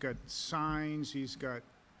cars, he's got signs, he's got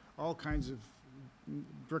all kinds of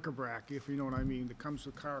bric-a-brac, if you know what I mean, that comes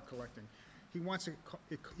with car collecting. He wants to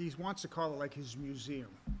call it like his museum.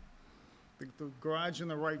 The garage on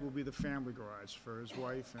the right will be the family garage for his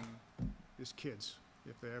wife and his kids,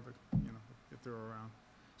 if they ever, if they're around.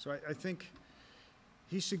 So I think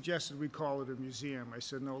he suggested we call it a museum. I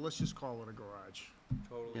said, no, let's just call it a garage.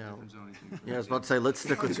 Totally Yeah. different zoning. Yeah, I was about to say, let's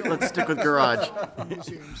stick with garage.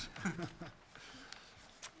 Museums.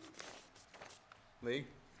 Lee?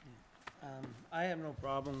 I have no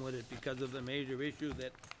problem with it because of the major issue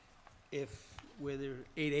that where there are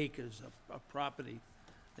 8 acres of property,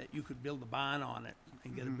 that you could build a barn on it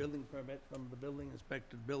and get a building permit from the building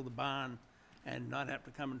inspector to build a barn and not have to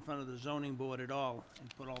come in front of the zoning board at all and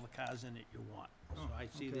put all the cars in it you want. So I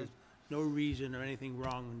see okay. there's no reason or anything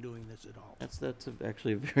wrong in doing this at all.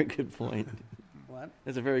 Actually a very good point. What?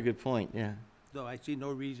 That's a very good point, yeah. So I see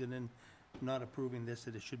no reason in not approving this,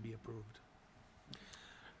 that it should be approved.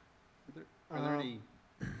 Are there any,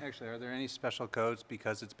 actually, are there any special codes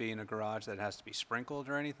because it's being a garage that has to be sprinkled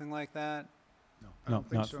or anything like that? I No, don't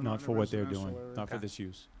think so, not in for a what they're residential doing, area. not for Okay. this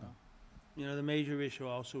use. no. You know, the major issue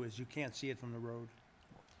also is you can't see it from the road.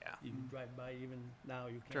 Yeah. You can drive by even now,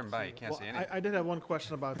 you can't Turn by, see you it. can't see Well, anything. I did have one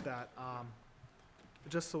question about that.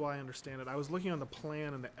 Just so I understand it, I was looking on the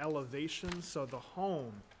plan and the elevation, so the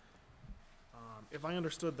home, if I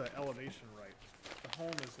understood the elevation right, the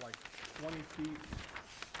home is like 20 feet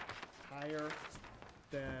higher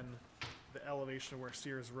than the elevation where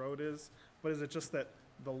Sears Road is, but is it just that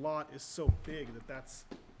the lot is so big that that's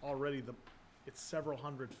already it's several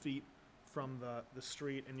hundred feet from the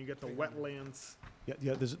street, and you get the wetlands?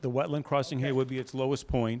 Yeah, there's, the wetland crossing here Okay. would be its lowest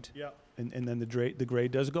point, Yep. and then the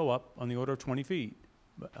grade does go up on the order of 20 feet.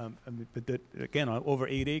 But that, again, over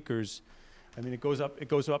 8 acres, I mean, it goes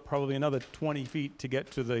up probably another 20 feet to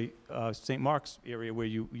get to the St. Mark's area where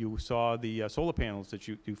you saw the solar panels that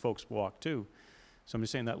you folks walked to. So I'm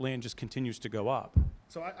just saying that land just continues to go up.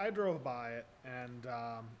 So I drove by it and,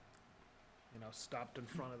 stopped in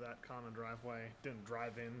front of that common driveway, didn't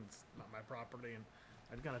drive in, it's not my property, and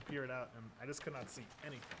I'd kind of peered out and I just could not see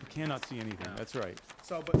anything. You cannot see anything, No. that's right.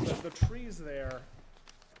 So, but the trees there,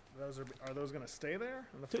 are those gonna stay there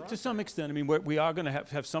in the front? To some extent, I mean, we are gonna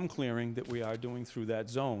have some clearing that we are doing through that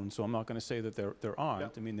zone, so I'm not gonna say that there aren't.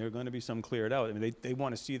 Yep. I mean, there are gonna be some cleared out. I mean, they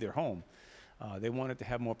wanna see their home. They want it to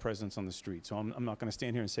have more presence on the street, so I'm not gonna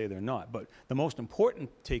stand here and say they're not. But the most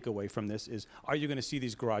important takeaway from this is, are you gonna see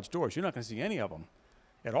these garage doors? You're not gonna see any of them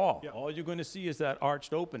at all. Yep. All you're gonna see is that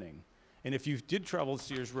arched opening. And if you did travel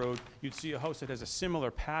Sears Road, you'd see a house that has a similar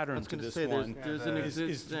I pattern was to gonna this say, one. there's an is-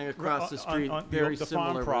 existing on- across the street, on very the similar.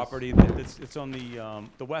 farm with- property, it's on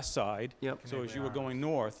the west side. Yep, So as you were going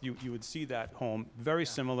north, you would see that home, very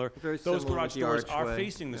similar. very Those similar with garage the doors are archway,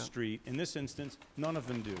 facing the yeah. street. In this instance, none of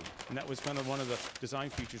them do. And that was kind of one of the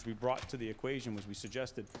design features we brought to the equation, was we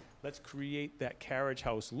suggested, let's create that carriage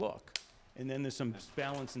house look. And then there's some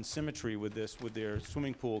balance and symmetry with this, with their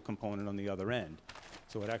swimming pool component on the other end.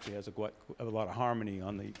 So it actually has a lot of harmony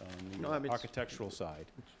on the No, I mean, it's- architectural side.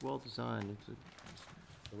 It's well designed, So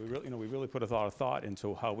we really put a lot of thought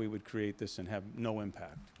into how we would create this and have no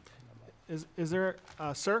impact. Is there,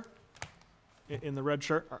 sir, in the red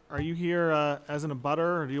shirt, are you here as an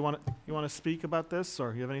abutter, or do you want to speak about this,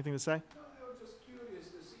 or you have anything to say? No, I was just curious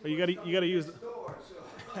to see Oh, you gotta use next door,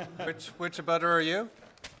 so. Which abutter are you?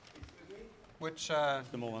 Which, The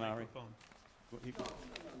Molinari?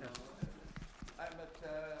 I'm at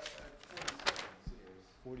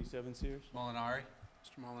 47 Sears? Molinari?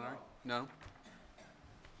 Mr. Molinari? No?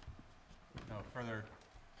 No, further.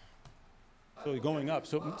 So you're going up,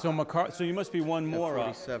 so so you must be one more up.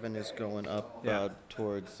 47 is going up Yeah.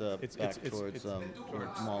 towards, It's- back it's- towards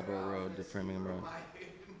it's- Marlborough Road, the Framingham Road.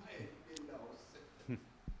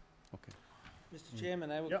 Okay. Mr.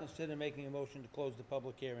 Chairman, I would Yep. consider making a motion to close the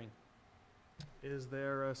public hearing. Is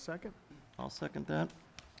there a second? I'll second that.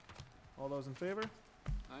 All those in favor?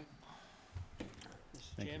 Aye. Mr.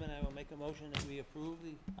 Thank you. Chairman, I will make a motion that we approve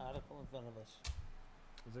the article in front of us.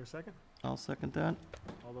 Is there a second? I'll second that.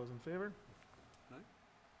 All those in favor?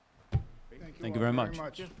 Thank you all very much.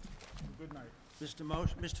 Good night.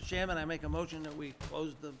 Mr. Chairman, I make a motion that we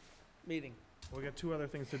close the meeting. We got two other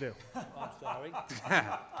things to do. Oh, I'm sorry.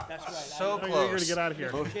 That's right. So I know you're gonna close. get out of here.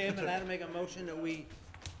 Mr. Chairman, I make a motion that we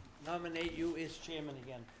nominate you as chairman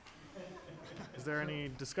again. Is there any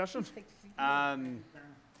discussion?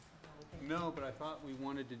 No, but I thought we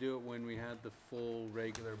wanted to do it when we had the full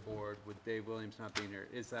regular board with Dave Williams not being here.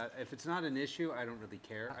 Is that, if it's not an issue, I don't really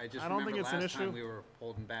care. I just I don't think remember it's an last time issue. we were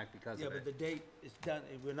holding back because Yeah, of but the it. date is done,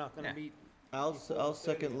 and we're not Yeah. gonna meet. I'll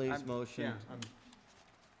second Lee's I'm- motion. Yeah, I'm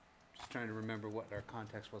just trying to remember what our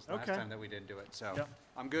context was last Okay. time that we didn't do it, so. Yep.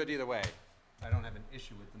 I'm good either way. I don't have an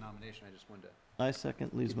issue with the nomination, I just wanted to. I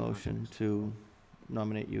second Lee's Keep the motion context. to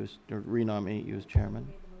nominate you as, or renominate you as chairman.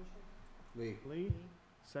 Lee. Lee,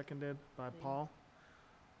 seconded by Paul.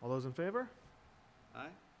 All those in favor? Aye?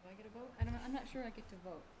 Do I get a vote? I'm not sure I get to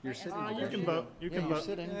vote. You're sitting You today. can vote, you can vote.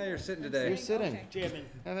 sitting. Yeah, you're sitting You're today. sitting. Okay. Chairman,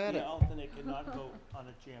 Have at the it. alternate cannot vote on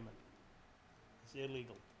a chairman. It's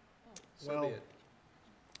illegal. So Well, be it.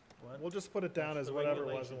 We'll just put it down That's as the whatever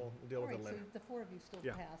it was, and regulation. we'll deal All with right, it so later. the four of you still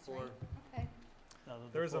Yeah. pass, Four. right? Okay. Now,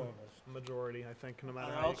 there's There is the a four of us. majority, I think, no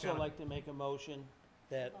matter I'd how you also count it. like to make a motion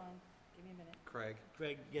that Hold on, give me a minute. Craig.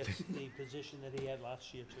 Craig gets the position that he had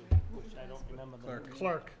last year too, which I don't remember the. Clerk.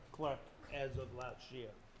 Clerk, Clerk, as of last year.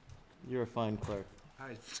 You're a fine clerk.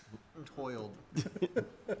 I toiled.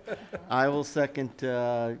 I will second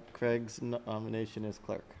Craig's nomination as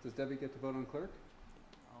clerk. Does Debbie get to vote on clerk?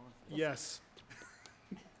 yes.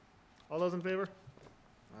 All those in favor?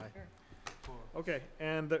 Okay,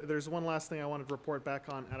 and there's one last thing I wanted to report back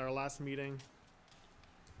on. At our last meeting,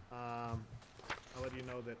 I'll let you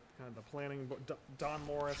know that kind of the planning, Don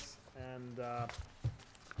Morris and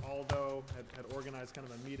Aldo had organized kind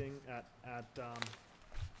of a meeting at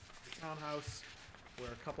townhouse,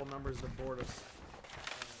 where a couple members of the board of,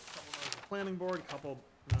 a couple members of the planning board, a couple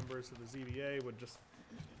members of the ZBA would just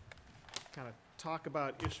kind of talk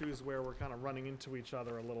about issues where we're kind of running into each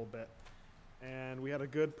other a little bit. And we had a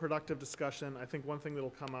good, productive discussion. I think one thing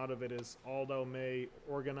that'll come out of it is Aldo may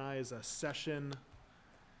organize a session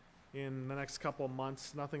in the next couple of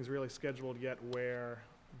months. Nothing's really scheduled yet, where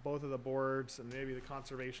both of the boards and maybe the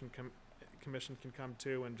Conservation Commission can come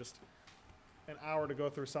to, and just an hour to go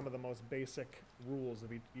through some of the most basic rules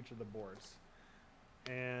of each of the boards.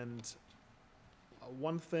 And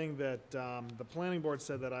one thing that the planning board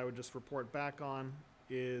said that I would just report back on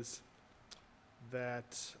is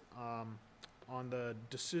that on the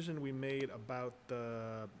decision we made about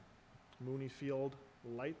the Mooney Field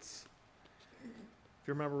lights, if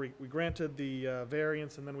you remember, we granted the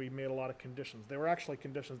variance, and then we made a lot of conditions. They were actually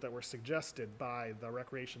conditions that were suggested by the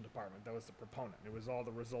Recreation Department. That was the proponent. It was all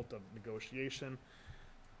the result of negotiation.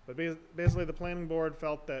 But basically, the planning board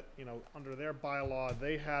felt that, you know, under their bylaw,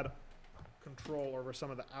 they had control over some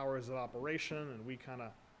of the hours of operation, and we kind of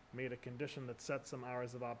made a condition that set some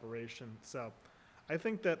hours of operation. So I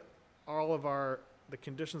think that all of the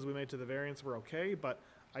conditions we made to the variance were okay, but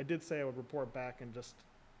I did say I would report back and just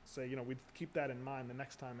say, you know, we'd keep that in mind the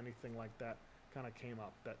next time anything like that kind of came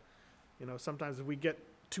up. That, you know, sometimes if we get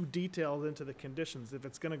too detailed into the conditions, if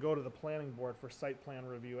it's going to go to the planning board for site plan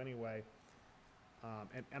review anyway,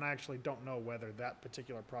 and I actually don't know whether that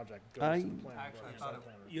particular project goes to the planning board for site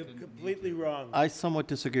plan review. You're completely wrong. I somewhat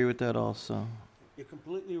disagree with that also. You're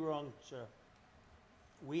completely wrong, sir.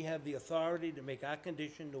 We have the authority to make our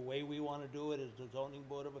condition the way we want to do it as the zoning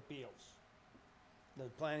board of appeals. The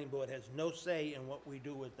planning board has no say in what we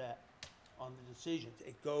do with that on the decisions.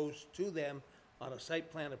 It goes to them on a site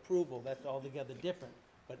plan approval, that's altogether different,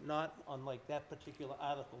 but not on like that particular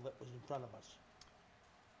article that was in front of us.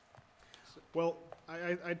 Well,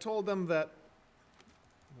 I told them that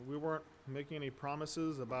we weren't making any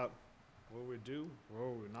promises about what we would do or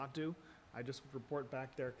what we would not do. I just would report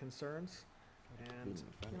back their concerns. And,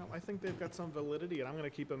 you know, I think they've got some validity, and I'm gonna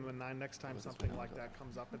keep them in mind next time something like that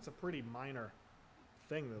comes up. It's a pretty minor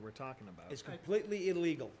thing that we're talking about. It's completely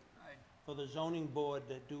illegal for the zoning board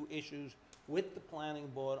to do issues with the planning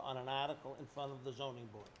board on an article in front of the zoning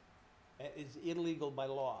board. It is illegal by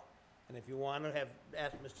law. And if you want to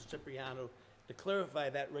ask Mr. Cipriano to clarify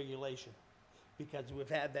that regulation, because we've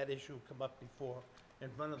had that issue come up before in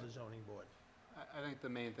front of the zoning board. I think the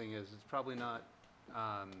main thing is, it's probably not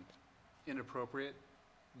inappropriate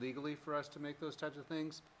legally for us to make those types of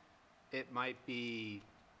things. It might be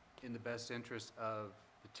in the best interest of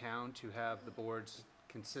the town to have the boards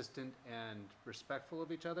consistent and respectful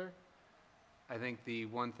of each other. I think the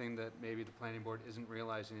one thing that maybe the planning board isn't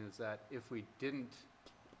realizing is that if we didn't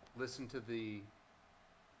listen to the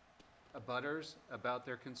abutters about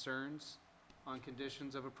their concerns on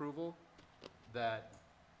conditions of approval, that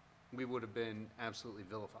we would have been absolutely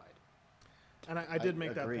vilified. And I did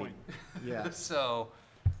make that Agreed. point. Yeah. So,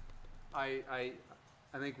 I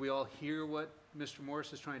think we all hear what Mr.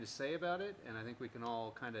 Morris is trying to say about it, and I think we can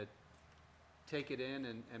all kind of take it in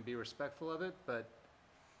and be respectful of it, but,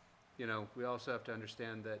 you know, we also have to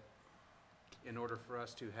understand that in order for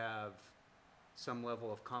us to have some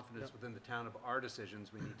level of confidence Yep. within the town of our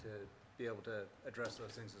decisions, we need to be able to address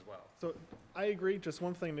those things as well. So I agree. Just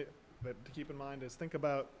one thing that to keep in mind is think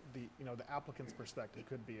about the applicant's perspective. It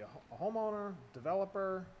could be a homeowner,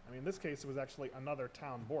 developer. I mean, in this case, it was actually another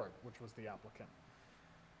town board, which was the applicant.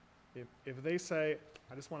 If they say,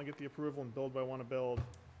 I just want to get the approval and build what I want to build,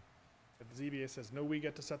 if the ZBA says, no, we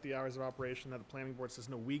get to set the hours of operation, then the planning board says,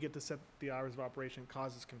 no, we get to set the hours of operation,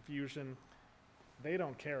 causes confusion, they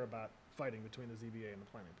don't care about fighting between the ZBA and the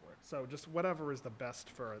planning board. So just whatever is the best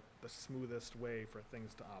for the smoothest way for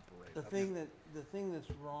things to operate. The thing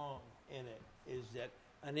that's wrong in it is that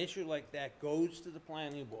an issue like that goes to the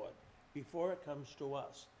planning board before it comes to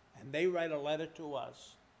us. And they write a letter to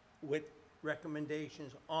us with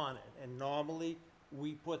recommendations on it. And normally,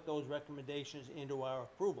 we put those recommendations into our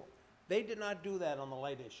approval. They did not do that on the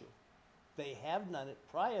light issue. They have done it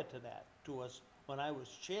prior to that to us when I was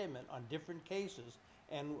chairman on different cases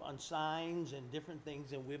and on signs and different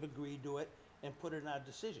things, and we've agreed to it and put it in our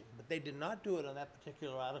decision. But they did not do it on that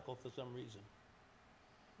particular article for some reason.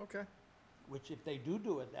 Okay. Which if they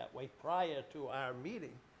do it that way prior to our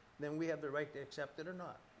meeting, then we have the right to accept it or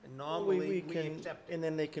not. And normally, we can, accept it. and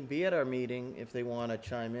then they can be at our meeting if they want to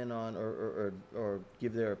chime in on or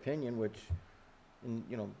give their opinion, which,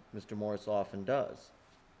 Mr. Morris often does.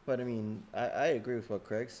 But I mean, I agree with what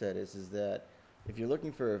Craig said, is that if you're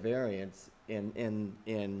looking for a variance and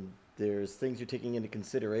there's things you're taking into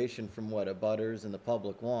consideration from what abutters and the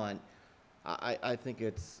public want, I think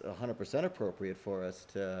it's 100% appropriate for us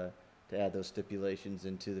to add those stipulations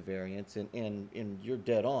into the variance, and you're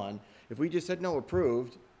dead on. If we just said no,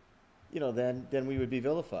 approved, you know, then we would be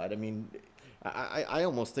vilified. I mean, I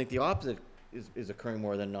almost think the opposite is occurring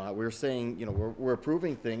more than not. We're saying, you know, we're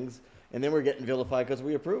approving things, and then we're getting vilified because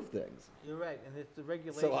we approve things. You're right, and it's the So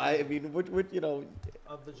regulation I mean, you know,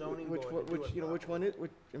 of the zoning which, board to do it you know, which one properly.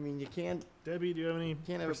 I mean, you can't Debbie, do you have any have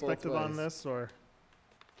it both perspective on ways. this, or?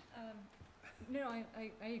 No, I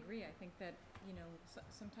agree. I think that, you know,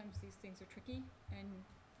 sometimes these things are tricky,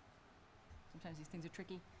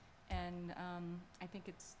 and I think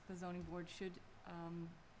the zoning board should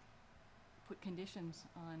put conditions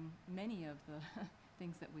on many of the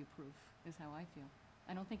things that we approve, is how I feel.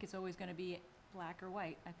 I don't think it's always gonna be black or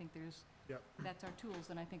white. I think Yep. that's our tools,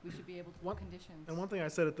 and I think we should be able to One- put conditions. And one thing I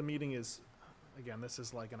said at the meeting is, again, this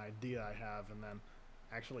is like an idea I have, and then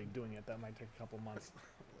actually doing it, that might take a couple months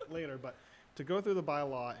later, but to go through the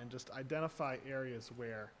bylaw and just identify areas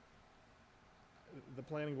where the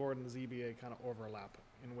planning board and the ZBA kind of overlap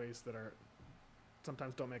in ways that are,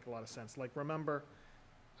 sometimes don't make a lot of sense. Like, remember,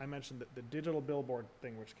 I mentioned the digital billboard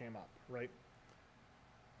thing which came up, right?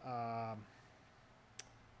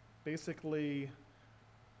 Basically,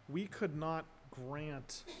 we could not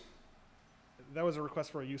grant, that was a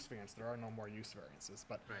request for a use variance. There are no more use variances,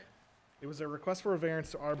 but Right. it was a request for a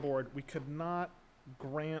variance to our board. We could not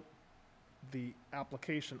grant the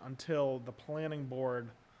application until the planning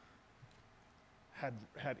board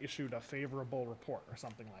had issued a favorable report or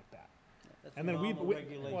something like that. That's And then we, normal we-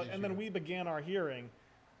 regulation. well, and then we began our hearing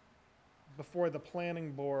before the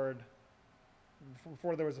planning board,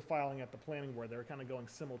 before there was a filing at the planning board. They were kind of going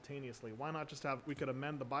simultaneously. Why not just have, we could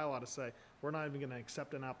amend the bylaw to say, we're not even gonna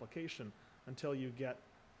accept an application until you get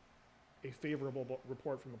a favorable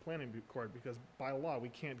report from the planning board, because by law, we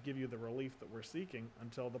can't give you the relief that we're seeking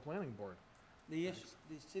until the planning board. The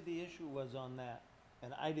issue was on that,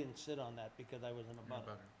 and I didn't sit on that because I wasn't about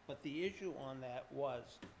it. But the issue on that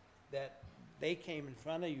was that they came in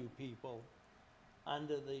front of you people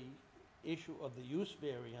under the issue of the use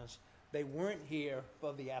variance. They weren't here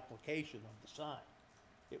for the application of the sign.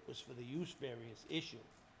 It was for the use variance issue,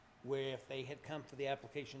 where if they had come for the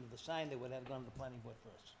application of the sign, they would have gone to the planning board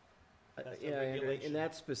first. That's the Yeah, regulation. in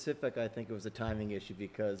that specific, I think it was a timing issue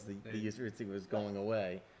because the use variance thing was going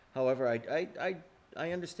away. However,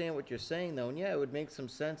 I understand what you're saying, though, and yeah, it would make some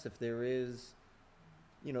sense if there is,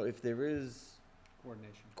 you know, if there is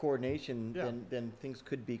Coordination. coordination, Yeah. then things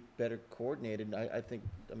could be better coordinated. I think,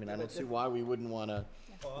 I mean, I Yeah, don't but see why we wouldn't wanna,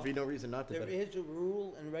 Well, be no reason not to. there but- is a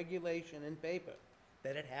rule and regulation in paper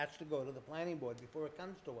that it has to go to the planning board before it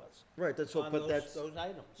comes to us Right, that's, so, on but that's, those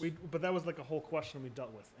items. But that was like a whole question we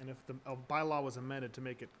dealt with. And if the bylaw was amended to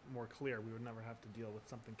make it more clear, we would never have to deal with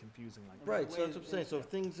something confusing like that. right, so that's what I'm saying, so if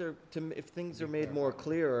things are, if things are made more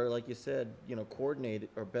clear, or like you said, you know, coordinated,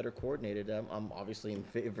 or better coordinated, I'm obviously in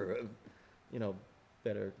favor of, you know,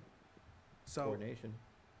 better So coordination.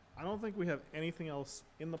 I don't think we have anything else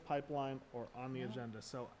in the pipeline or on the No. agenda.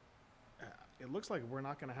 So it looks like we're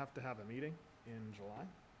not gonna have to have a meeting in July.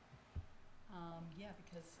 Yeah,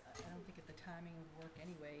 because I don't think the timing would work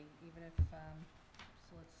anyway, even if,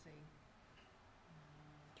 so let's see.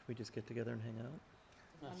 Should we just get together and hang out?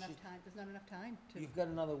 No, There's not she- enough time, there's not enough time to, You've got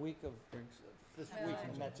another week of, this Well, week,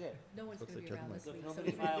 and that's it. no one's What's gonna the be around deadline? this If week, so nobody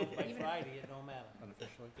even, files by even if- Friday, it don't matter.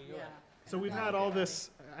 Unofficially. So you're yeah. right. So we've No, had all okay.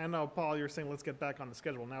 this, I know, Paul, you're saying let's get back on the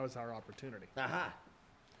schedule. Now is our opportunity. Aha!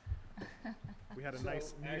 We had a So,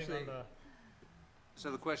 nice meeting actually- on the,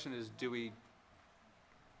 So the question is, do we,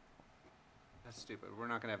 that's stupid, we're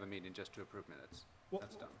not gonna have a meeting just to approve minutes. well,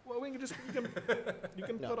 That's dumb. well, we can just, you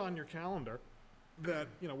can No. put on your calendar that,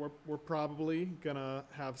 you know, we're probably gonna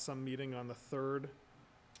have some meeting on the third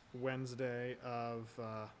Wednesday of,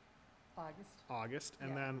 August. August, and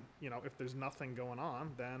Yeah. then, you know, if there's nothing going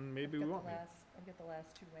on, then maybe I've we got won't the meet. I've got the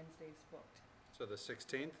last 2 Wednesdays booked. So the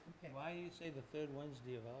 16th? Okay. Why do you say the third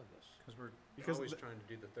Wednesday of August? Because we're Because always the- trying to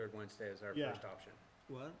do the third Wednesday as our Yeah. first option.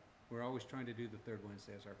 What? We're always trying to do the third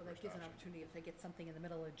Wednesday as our Well, that first gives an option. opportunity, if they get something in the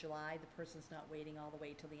middle of July, the person's not waiting all the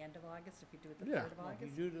way till the end of August, if you do it the Yeah. 3rd of If you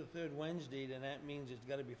August. do the third Wednesday, then that means it's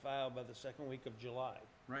gotta be filed by the second week of July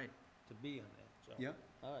Right. to be on there, so. Yep.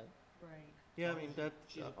 All right. Right. Yeah, I mean, that,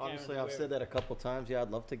 She's a honestly, Karen I've said that a couple times, yeah, I'd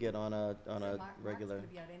love to get on a So Mark's regular. gonna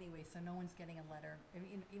be out anyway, so no one's getting a letter. I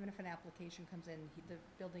mean, even if an application comes in, the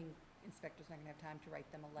building inspector's not gonna have time to write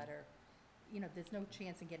them a letter. You know, there's no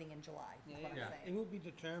chance of getting in July, is what I'm Yeah. It saying. will be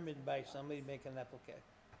determined by somebody making an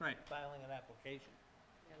Right. filing an application.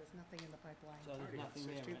 Yeah, there's nothing in the pipeline. So there's nothing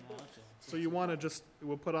there right now, so. So you wanna just,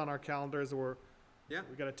 we'll put on our calendars, Yeah.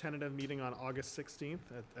 we got a tentative meeting on August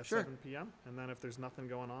 16th at Sure. 7 PM, and then if there's nothing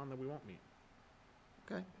going on, then we won't meet.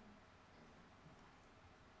 Okay.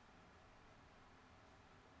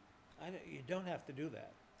 You don't have to do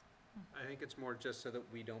that. I think it's more just so that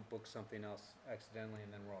we don't book something else accidentally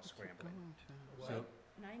and then we're all scrambling. So,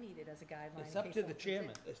 And I need it as a guideline. It's up to the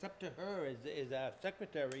chairman, it's up to her as our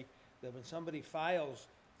secretary, that when somebody files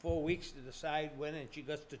 4 weeks to decide when, and she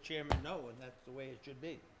gets the chairman no, and that's the way it should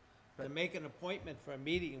be. To make an appointment for a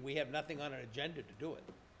meeting and we have nothing on our agenda to do it,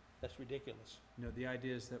 that's ridiculous. no, the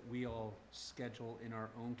idea is that we all schedule in our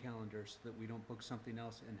own calendars so that we don't book something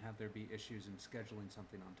else and have there be issues in scheduling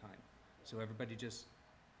something on time. So everybody just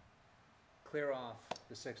clear off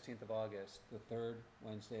the 16th of August, the third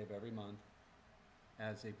Wednesday of every month,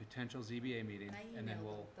 as a potential ZBA meeting, And I and then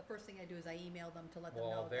email them. The first thing I do is I email them to let them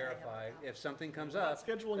we'll know all that I have a verify. conflict. If something comes We're not up,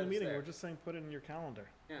 scheduling a then it's meeting, there. we're just saying put it in your calendar.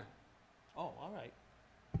 yeah. Oh, all right.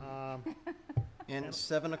 And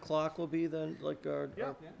 7 o'clock will be the, like, our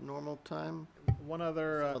Yeah. normal time? One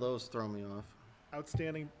other Some of those throw me off.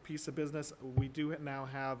 outstanding piece of business, we do now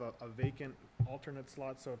have a vacant alternate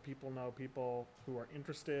slot, so if people know people who are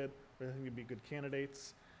interested, or think would be good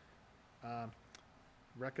candidates,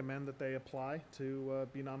 recommend that they apply to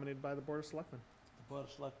be nominated by the Board of Selectmen. The Board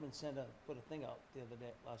of Selectmen put a thing out the other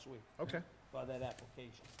day, last week, Okay. for that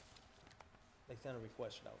application. They sent a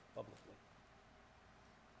request out publicly.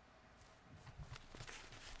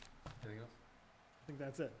 Anything else? I think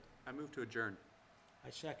that's it. I move to adjourn. I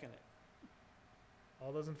second it.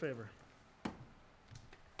 All those in favor?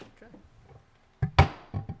 Okay.